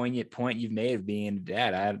most poignant point you've made of being a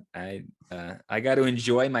dad. I got to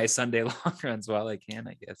enjoy my Sunday long runs while I can,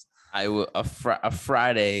 I guess. A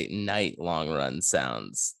Friday night long run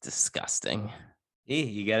sounds disgusting. Yeah,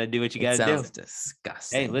 you got to do what you got to do. Sounds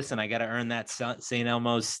disgusting. Hey, listen, I got to earn that St.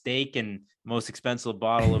 Elmo's steak and most expensive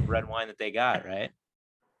bottle of red wine that they got, right?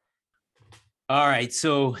 All right,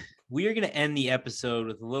 so we are going to end the episode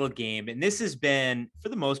with a little game. And this has been, for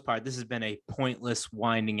the most part, this has been a pointless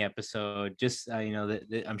winding episode. Just,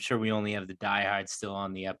 I'm sure we only have the diehards still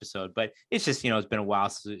on the episode, but it's just, it's been a while.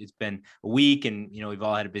 So it's been a week and, we've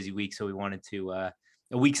all had a busy week. So we wanted to, a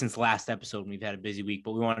week since last episode, and we've had a busy week,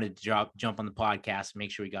 but we wanted to jump on the podcast and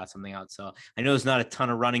make sure we got something out. So I know there's not a ton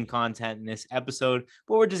of running content in this episode,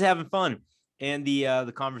 but we're just having fun. And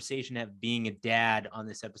the conversation of being a dad on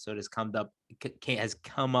this episode has come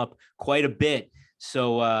up quite a bit.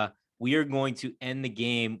 So we are going to end the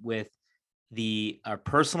game with our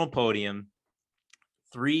personal podium,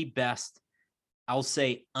 3 best, I'll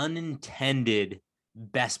say unintended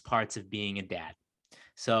best parts of being a dad.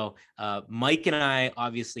 So Mike and I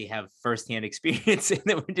obviously have firsthand experience, and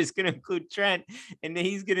then we're just going to include Trent, and then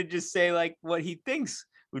he's going to just say like what he thinks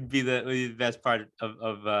would be the best part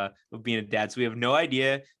of being a dad. So we have no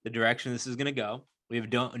idea the direction this is going to go. We have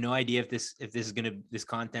no idea if this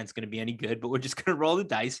content's gonna be any good, but we're just gonna roll the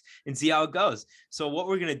dice and see how it goes. So what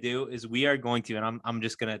we're gonna do is we are going to, and I'm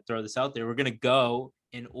just gonna throw this out there. We're gonna go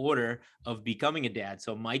in order of becoming a dad.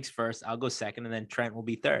 So Mike's first, I'll go second, and then Trent will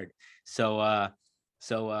be third. So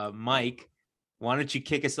Mike, why don't you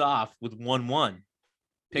kick us off with 1-1?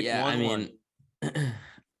 Pick one. I mean,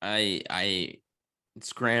 I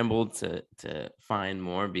scrambled to find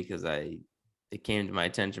more because it came to my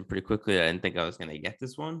attention pretty quickly. I didn't think I was going to get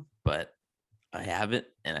this one, but I have it,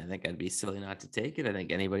 and I think I'd be silly not to take it. I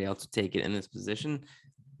think anybody else would take it in this position.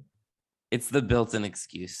 It's the built-in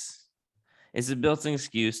excuse. It's a built-in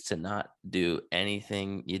excuse to not do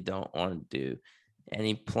anything you don't want to do,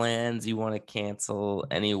 any plans you want to cancel,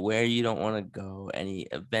 anywhere you don't want to go, any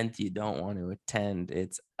event you don't want to attend.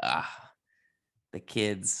 It's the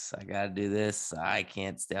kids. I got to do this. I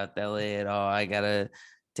can't stay out to LA at all. I got to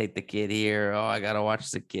take the kid here. Oh, I gotta watch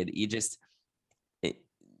the kid.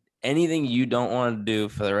 Anything you don't want to do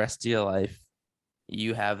for the rest of your life,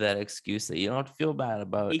 you have that excuse that you don't have to feel bad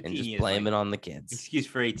about, and just blame it on the kids. Excuse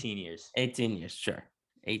for 18 years. 18 years, sure.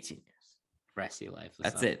 18 years. Rest of your life.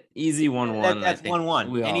 That's it. Easy 1-1. That's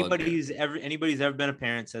 1-1. Anybody's ever been a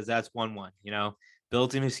parent says that's 1-1. You know,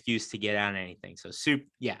 built-in excuse to get out of anything. So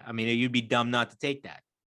yeah. I mean, you'd be dumb not to take that.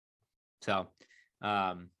 So,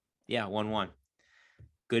 yeah, 1-1.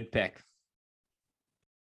 Good pick.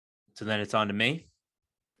 So then it's on to me.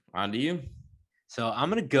 On to you. So I'm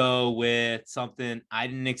going to go with something I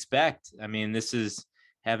didn't expect. I mean, this is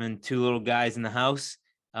having two little guys in the house.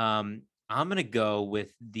 I'm going to go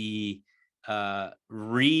with the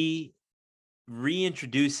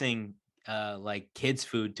reintroducing like kids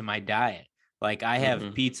food to my diet. Like I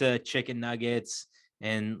have pizza, chicken nuggets,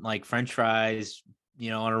 and like French fries, you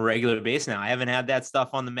know, on a regular basis now. I haven't had that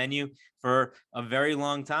stuff on the menu for a very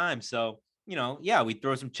long time. So, you know, yeah, we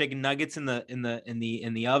throw some chicken nuggets in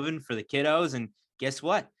the oven for the kiddos, and guess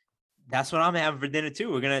what? That's what I'm having for dinner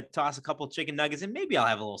too. We're gonna toss a couple chicken nuggets, and maybe I'll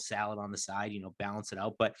have a little salad on the side, you know, balance it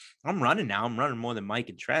out. But I'm running now. I'm running more than Mike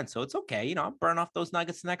and Trent, so it's okay. You know, I'll burn off those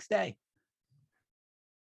nuggets the next day.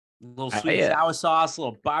 A little sweet and sour sauce, a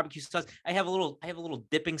little barbecue sauce. I have a little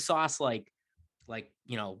dipping sauce, like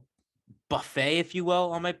you know, buffet, if you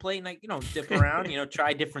will, on my plate, and I, you know, dip around, you know,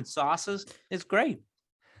 try different sauces. It's great.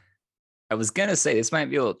 I was gonna say this might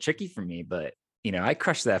be a little tricky for me, but you know, I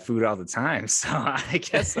crush that food all the time, so I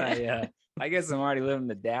guess I'm already living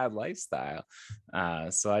the dad lifestyle,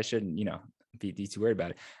 so I shouldn't, you know, be too worried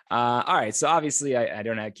about it. All right, so obviously I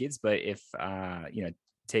don't have kids, but if you know,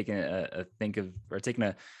 taking an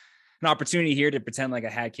opportunity here to pretend like I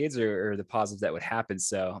had kids, or the positives that would happen.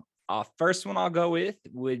 So first one I'll go with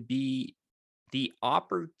would be the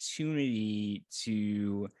opportunity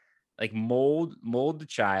to like mold the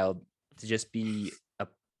child to just be a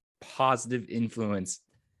positive influence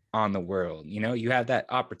on the world. You know, you have that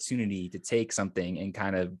opportunity to take something and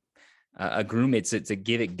kind of groom it to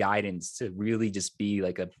give it guidance, to really just be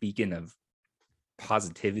like a beacon of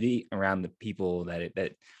positivity around the people that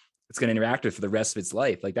it's going to interact with for the rest of its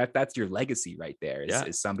life. Like that's your legacy right there,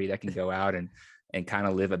 is somebody that can go out and kind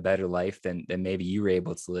of live a better life than maybe you were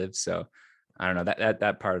able to live. So I don't know,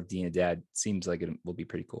 that part of being a dad seems like it will be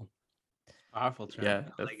pretty cool. Powerful trend.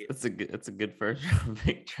 Yeah, that's a good first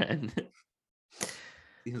big trend.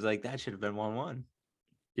 Seems like that should have been 1-1.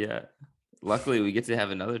 Yeah. Luckily, we get to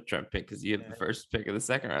have another Trent pick because you have the first pick of the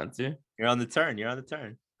second round too. You're on the turn.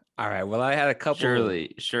 All right. Well, I had a couple.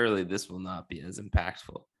 Surely this will not be as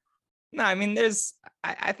impactful. No, I mean,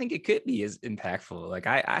 I think it could be as impactful. Like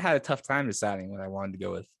I had a tough time deciding what I wanted to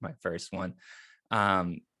go with my first one.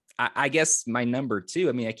 I guess my number two,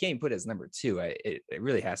 I mean, I can't put it as number two. It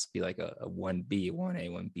really has to be like a 1B,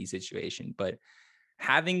 1A, 1B situation. But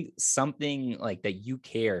having something like that you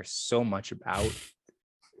care so much about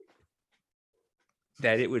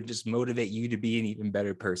that it would just motivate you to be an even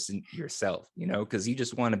better person yourself, you know, because you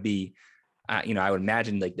just want to be, you know, I would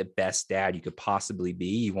imagine like the best dad you could possibly be.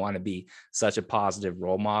 You want to be such a positive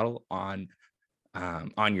role model on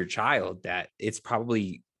your child that it's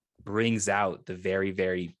probably brings out the very,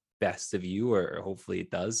 very best of you, or hopefully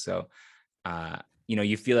it does. So, you know,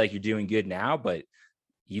 you feel like you're doing good now, but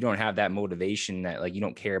you don't have that motivation, that like you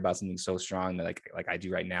don't care about something so strong that like I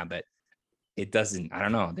do right now, that it doesn't, I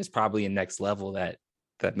don't know, there's probably a next level that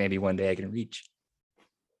maybe one day I can reach.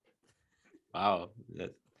 Wow.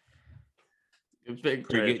 Good pick,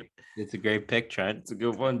 Trent. It's a great pick, Trent. It's a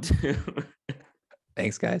good one too.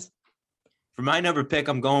 Thanks, guys. For my number pick,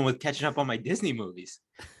 I'm going with catching up on my Disney movies.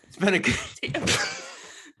 It's been a good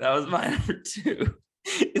That was my number 2.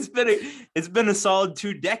 It's been a solid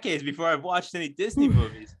 2 decades before I've watched any Disney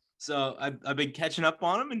movies. So I've been catching up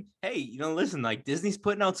on them, and hey, listen, like Disney's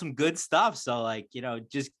putting out some good stuff. So like,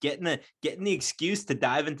 just getting the excuse to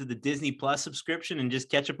dive into the Disney Plus subscription and just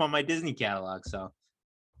catch up on my Disney catalog. So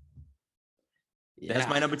that's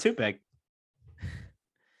my number 2 pick.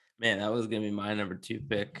 Man, that was gonna be my number 2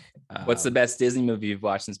 pick. What's the best Disney movie you've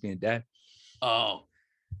watched since being a dad? Oh,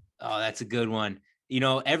 that's a good one.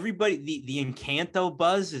 Everybody, the Encanto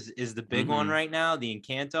buzz is the big one right now, the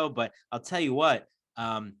Encanto. But I'll tell you what,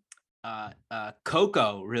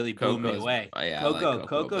 Coco really blew me away. Yeah,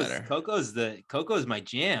 Coco's my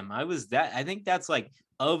jam. I think that's like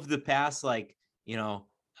of the past, like,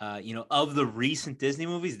 of the recent Disney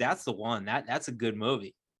movies, that's the one. That's a good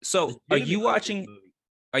movie. So are you watching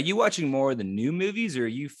more of the new movies, or are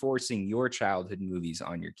you forcing your childhood movies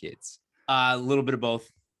on your kids? A little bit of both.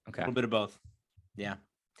 Okay. A little bit of both. Yeah.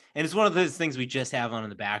 And it's one of those things we just have on in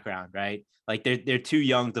the background, right? Like they're too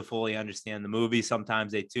young to fully understand the movie.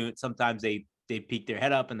 Sometimes they peek their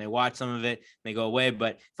head up and they watch some of it and they go away.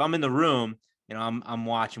 But if I'm in the room, I'm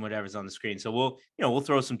watching whatever's on the screen. So we'll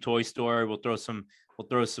throw some Toy Story. We'll throw some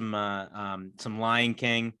Lion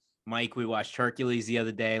King. Mike, we watched Hercules the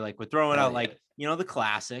other day. Like we're throwing out like, the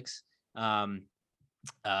classics. But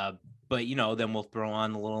then we'll throw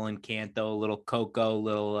on a little Encanto, a little Coco, a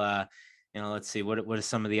little let's see, what are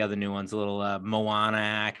some of the other new ones? A little Moana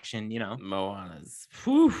action, Moana's.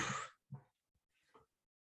 Whew.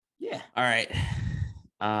 Yeah. All right.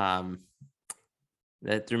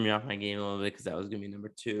 That threw me off my game a little bit because that was gonna be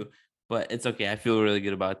number 2, but it's okay. I feel really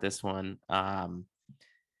good about this one.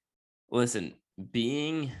 Listen,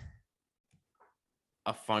 being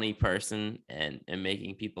a funny person and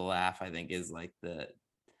making people laugh, I think, is like the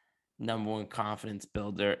number 1 confidence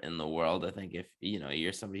builder in the world. I think if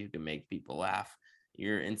you're somebody who can make people laugh,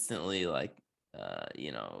 you're instantly like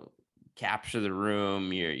capture the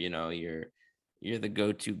room. You're the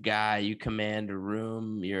go-to guy. You command a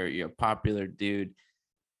room. You're a popular dude.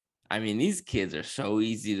 I mean, these kids are so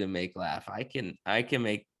easy to make laugh. I can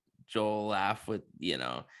make Joel laugh with,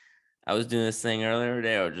 I was doing this thing earlier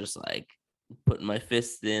today. I was just like putting my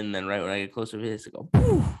fist in, then right when I get closer to his, I go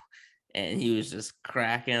poof, and he was just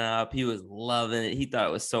cracking up. He was loving it. He thought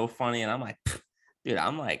it was so funny, and I'm like, dude,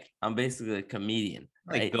 I'm basically a comedian,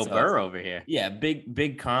 right? Like Bill Burr over here. Yeah,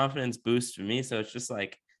 big confidence boost for me. So it's just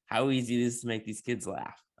like how easy it is to make these kids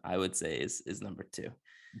laugh, I would say is number 2.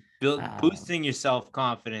 Boosting your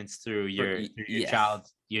self-confidence through your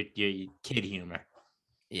child's your kid humor.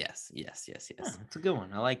 Yes. It's a good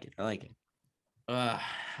one. I like it. All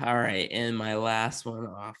right, and my last one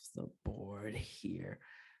off the board here.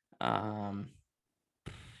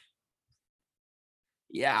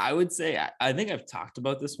 Yeah, I would say I think I've talked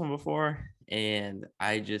about this one before, and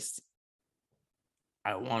I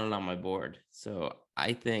want it on my board. So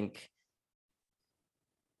I think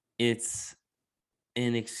it's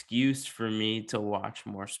an excuse for me to watch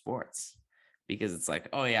more sports, because it's like,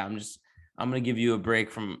 oh yeah, I'm gonna give you a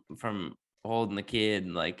break from holding the kid,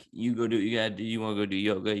 and like you want to go do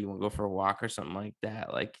yoga, you want to go for a walk or something like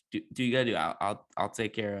that. Like do you gotta do, I'll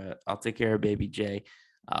take care of baby Jay.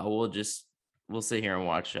 We'll sit here and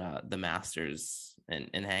watch the Masters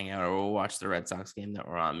and hang out, or we'll watch the Red Sox game that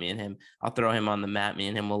we're on. Me and him, I'll throw him on the mat, me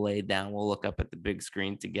and him will lay down, we'll look up at the big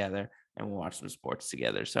screen together and we'll watch some sports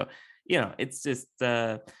together. So it's just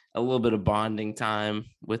a little bit of bonding time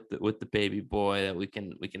with the baby boy that we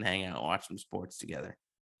can hang out and watch some sports together.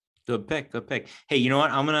 Good pick. Hey, you know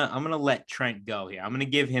what? I'm gonna let Trent go here. I'm gonna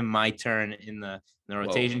give him my turn in the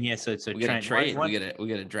rotation here. So we Trent, trade. We get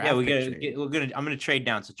a draft. Yeah, I'm gonna trade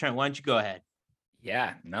down. So Trent, why don't you go ahead?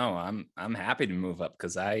 Yeah, no, I'm happy to move up,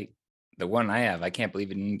 because the one I have, I can't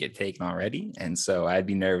believe it didn't get taken already, and so I'd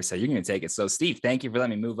be nervous that you're gonna take it. So Steve, thank you for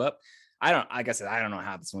letting me move up. Like I said, I don't know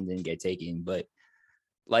how this one didn't get taken, but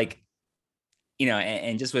like,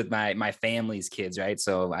 and just with my family's kids, right?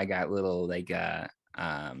 So I got little like I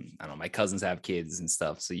don't know, my cousins have kids and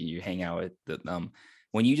stuff. So you hang out with them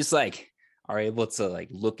when you just like are able to like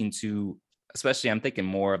look into, especially I'm thinking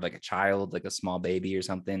more of like a child, like a small baby or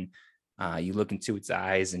something. You look into its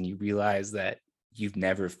eyes and you realize that you've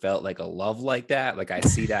never felt like a love like that. Like I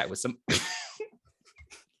see that with some.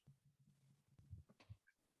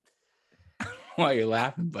 Why you're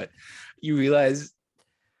laughing, but you realize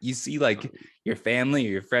you see like your family or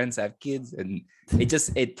your friends have kids, and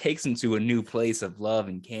it takes them to a new place of love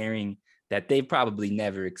and caring that they've probably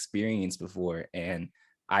never experienced before. And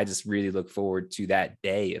I just really look forward to that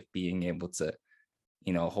day of being able to,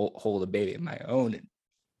 hold a baby of my own. And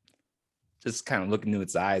just kind of look into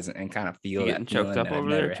its eyes and kind of feel You that getting choked feeling up that I've over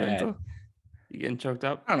there, never had. Trento? You getting choked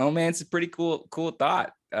up? I don't know, man. It's a pretty cool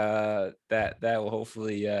thought that will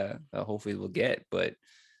hopefully we'll get. But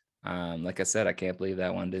like I said, I can't believe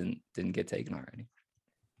that one didn't get taken already.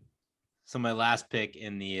 So my last pick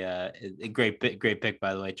in the great pick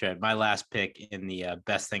by the way, Trent. My last pick in the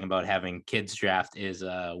best thing about having kids draft is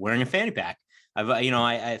wearing a fanny pack.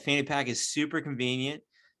 I fanny pack is super convenient.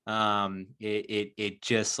 It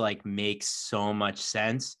just like makes so much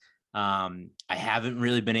sense. I haven't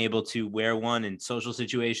really been able to wear one in social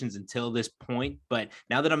situations until this point, but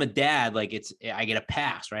now that I'm a dad, like I get a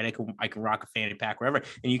pass, right? I can rock a fanny pack wherever,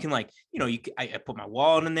 and you can like, I put my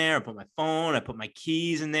wallet in there, I put my phone, I put my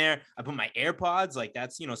keys in there, I put my AirPods, like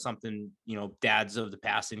that's, something, dads of the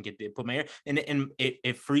past didn't get to put my and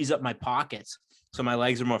it frees up my pockets. So my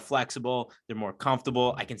legs are more flexible, they're more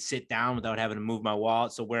comfortable. I can sit down without having to move my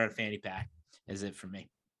wallet. So wearing a fanny pack is it for me.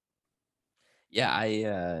 Yeah,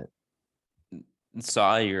 I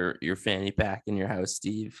saw your fanny pack in your house,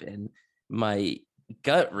 Steve, and my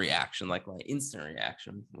gut reaction, like my instant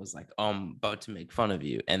reaction, was like, "Oh, I'm about to make fun of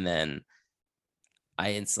you," and then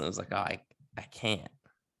I instantly was like, "Oh, I can't.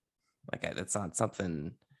 Like, that's not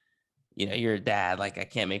something. You're a dad. Like, I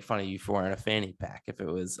can't make fun of you for wearing a fanny pack. If it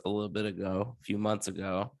was a little bit ago, a few months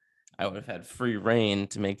ago, I would have had free reign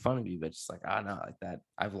to make fun of you. But just like, oh no, like that,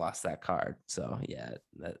 I've lost that card. So yeah,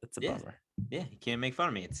 that's a bummer. Yeah, you can't make fun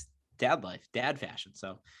of me. It's dad life, dad fashion.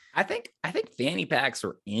 So I think fanny packs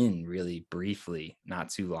were in really briefly not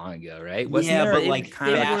too long ago, right? Wasn't yeah, there but even like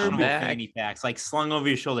kind of a fashionable comeback? fanny packs, like slung over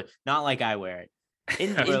your shoulder, not like I wear it.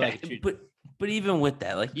 But even with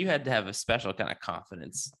that, like you had to have a special kind of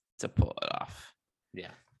confidence to pull it off.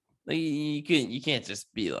 Yeah, like you can't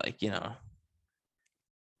just be like,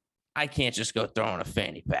 I can't just go throw in a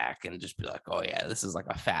fanny pack and just be like, oh yeah, this is like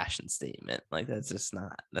a fashion statement. Like that's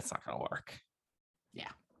not gonna work. Yeah.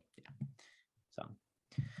 So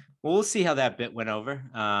we'll see how that bit went over.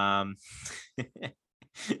 That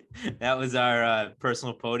was our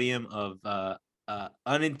personal podium of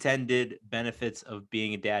unintended benefits of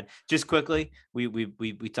being a dad. Just quickly,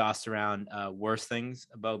 we tossed around worse things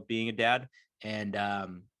about being a dad, and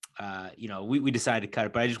we decided to cut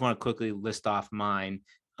it. But I just want to quickly list off mine.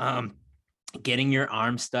 Getting your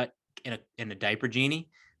arm stuck in a diaper genie.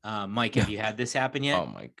 Mike, have you had this happen yet? Oh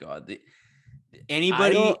my god!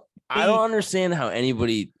 Anybody? I don't understand how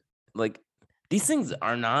anybody, like, these things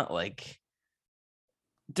are not like.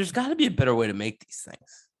 There's got to be a better way to make these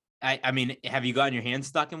things. I mean, have you gotten your hand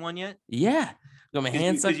stuck in one yet? Yeah, got my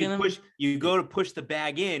hand stuck in them. You go to push the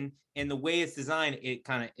bag in, and the way it's designed, it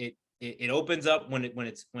kind of it opens up when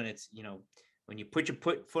it's when you put your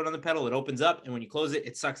foot on the pedal, it opens up, and when you close it,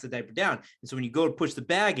 it sucks the diaper down. And so when you go to push the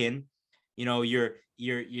bag in, you're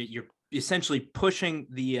essentially pushing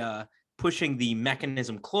the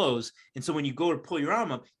mechanism close. And so when you go to pull your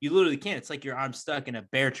arm up, you literally can't. It's like your arm stuck in a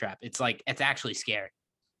bear trap. It's actually scary.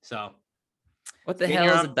 So what the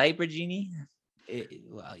hell is a diaper genie?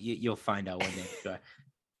 Well, you'll find out one day.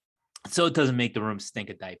 So it doesn't make the room stink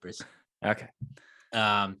of diapers. Okay.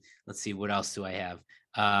 Let's see. What else do I have?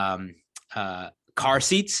 Car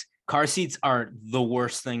seats. Car seats are the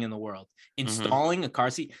worst thing in the world. Installing a car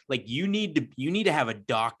seat, like you need to have a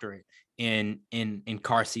doctorate in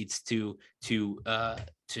car seats to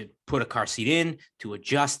put a car seat in, to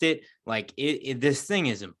adjust it. Like this thing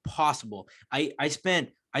is impossible. I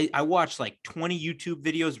watched like 20 YouTube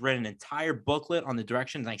videos, read an entire booklet on the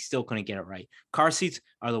directions, and I still couldn't get it right. Car seats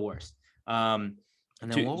are the worst. And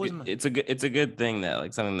then what was it's a good thing that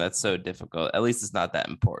like something that's so difficult, at least it's not that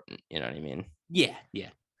important. You know what I mean? Yeah.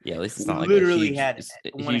 At least it's not like literally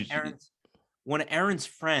one of Aaron's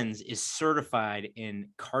friends is certified in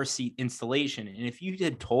car seat installation. And if you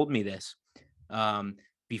had told me this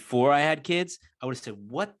before I had kids, I would have said,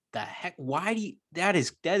 what the heck? Why do you, that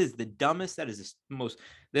is the dumbest, that is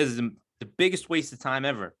the biggest waste of time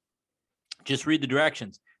ever. Just read the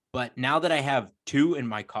directions. But now that I have two in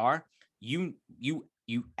my car, you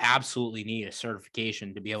absolutely need a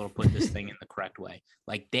certification to be able to put this thing in the correct way.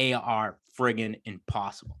 Like they are friggin'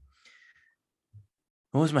 impossible.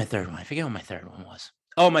 What was my third one? I forget what my third one was.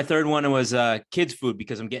 Oh, my third one was kids' food,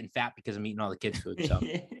 because I'm getting fat because I'm eating all the kids' food. So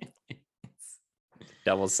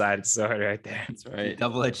double-sided sword right there. That's right.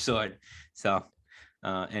 Double-edged sword. So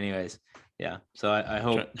anyways, yeah. So I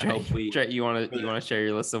hope you want to share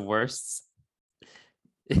your list of worsts?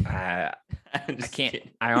 I can't.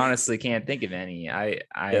 I honestly can't think of any.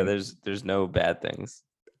 There's no bad things.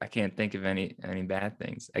 I can't think of any bad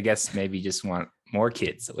things. I guess maybe just want more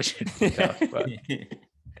kids, which is tough, but.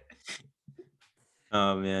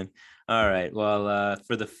 Oh man. All right. Well,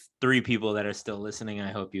 for the three people that are still listening,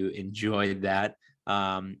 I hope you enjoyed that.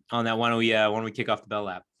 On that, why don't we kick off the Bell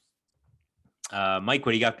app? Mike,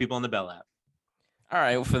 what do you got for people on the Bell app? All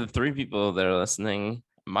right. Well, for the three people that are listening,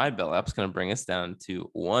 my Bell app's going to bring us down to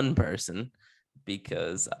one person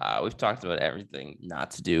because we've talked about everything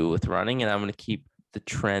not to do with running, and I'm going to keep the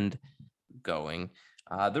trend going.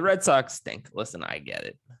 The Red Sox stink. Listen, I get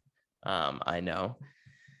it. I know.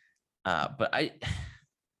 But I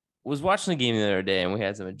was watching a game the other day, and we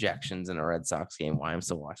had some ejections in a Red Sox game. Why I'm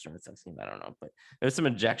still watching a Red Sox game, I don't know. But there's some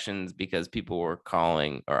ejections because people were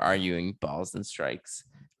calling or arguing balls and strikes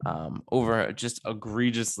over just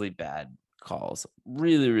egregiously bad calls,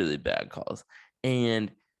 really, really bad calls.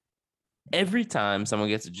 And every time someone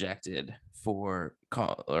gets ejected for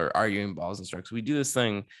call or arguing balls and strikes, we do this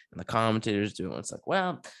thing, and the commentators do it. It's like,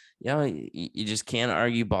 well, you just can't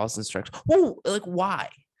argue balls and strikes. Whoa, like why?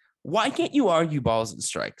 Why can't you argue balls and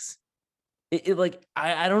strikes? I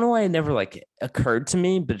don't know why it never like occurred to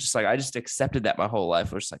me, but just like I just accepted that my whole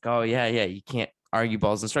life. Was like, oh yeah, you can't argue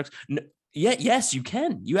balls and strikes. No, yes, you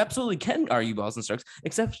can. You absolutely can argue balls and strikes,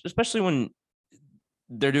 except especially when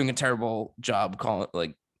they're doing a terrible job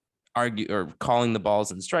calling the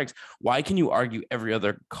balls and strikes. Why can you argue every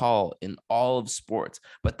other call in all of sports,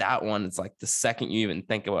 but that one, it's like the second you even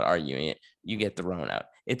think about arguing it, you get thrown out.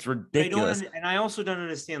 It's ridiculous. I also don't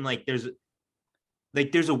understand. Like, there's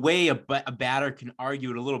a way a batter can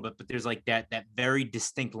argue it a little bit, but there's like that very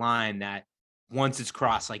distinct line that once it's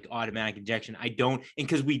crossed, like automatic ejection. And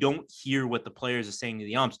because we don't hear what the players are saying to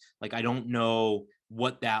the umps, like I don't know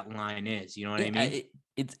what that line is. You know what I mean?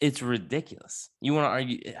 It's ridiculous. You want to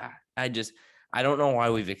argue? I don't know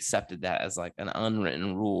why we've accepted that as like an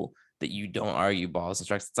unwritten rule that you don't argue balls and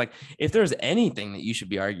strikes. It's like, if there's anything that you should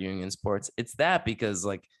be arguing in sports, it's that, because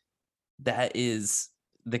like that is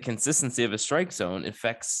the consistency of a strike zone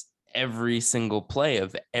affects every single play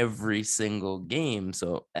of every single game.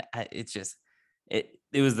 So it's just,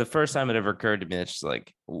 it was the first time it ever occurred to me. It's just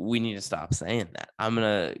like, we need to stop saying that. I'm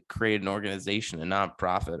going to create an organization, a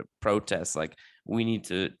nonprofit, a protest. Like, we need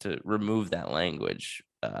to remove that language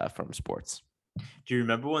from sports. Do you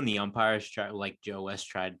remember when the umpires tried, like Joe West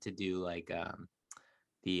tried to do like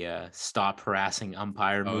the stop harassing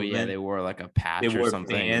umpire movement? Yeah, they wore like a patch or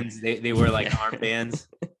something. Bands. They were like armbands.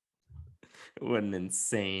 What an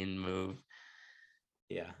insane move.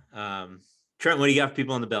 Yeah. Trent, what do you got for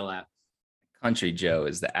people on the Bell app? Country Joe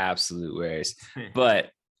is the absolute worst.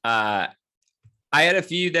 But I had a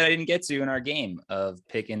few that I didn't get to in our game of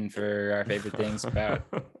picking for our favorite things about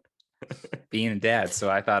being a dad. So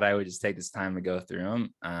I thought I would just take this time to go through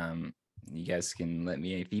them. You guys can let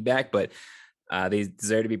me any feedback, but they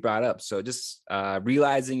deserve to be brought up. So just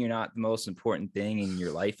realizing you're not the most important thing in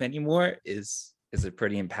your life anymore is a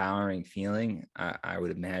pretty empowering feeling, I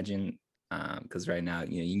would imagine, because right now,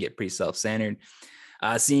 you can get pretty self-centered.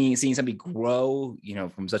 Seeing somebody grow,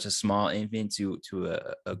 from such a small infant to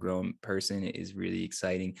a grown person is really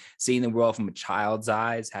exciting. Seeing the world from a child's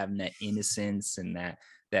eyes, having that innocence and that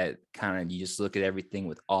kind of, you just look at everything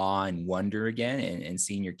with awe and wonder again, and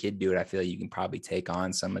seeing your kid do it, I feel like you can probably take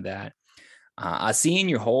on some of that. Seeing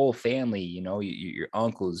your whole family, your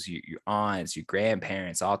uncles, your aunts, your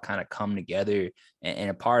grandparents all kind of come together, and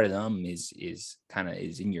a part of them is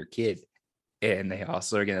in your kid. And they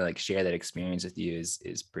also are going to like share that experience with you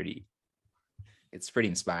is pretty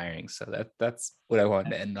inspiring. So that's what I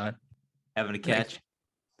wanted to end on. Having a catch.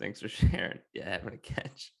 Thanks for sharing. Yeah, having a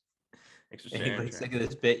catch. Thanks for sharing. Anybody sick of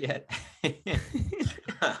this bit yet?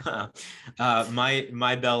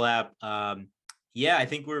 My Bell app. Yeah, I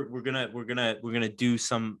think we're gonna do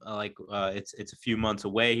some it's a few months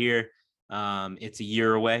away here. It's a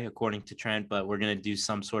year away according to Trent, but we're gonna do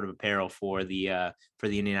some sort of apparel for the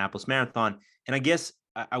Indianapolis Marathon. And I guess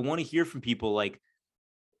I want to hear from people. Like,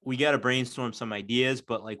 we got to brainstorm some ideas,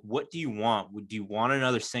 but like, what do you want? Do you want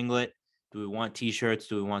another singlet? Do we want t-shirts?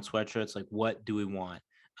 Do we want sweatshirts? Like, what do we want?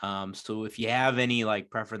 So if you have any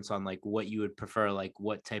like preference on like what you would prefer, like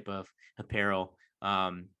what type of apparel,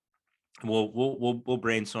 we'll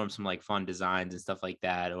brainstorm some like fun designs and stuff like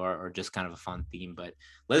that, or just kind of a fun theme. But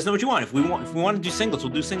let us know what you want. If we want to do singlets, we'll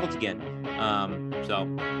do singlets again. So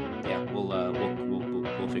yeah,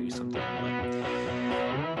 we'll figure something out. But,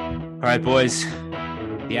 all right, boys,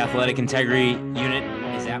 the Athletic Integrity Unit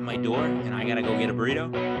is at my door, and I gotta go get a burrito.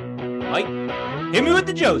 Mike, hit me with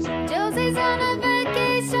the Josie. Josie's on a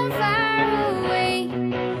vacation far away.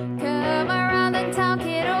 Come around and talk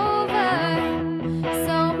it over.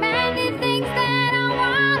 So many things that I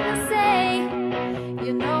wanna say.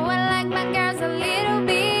 You know I like my girls a little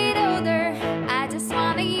bit older. I just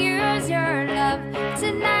wanna use your love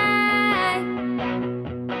tonight.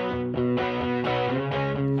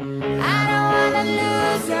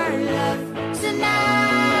 lose our love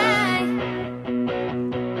tonight.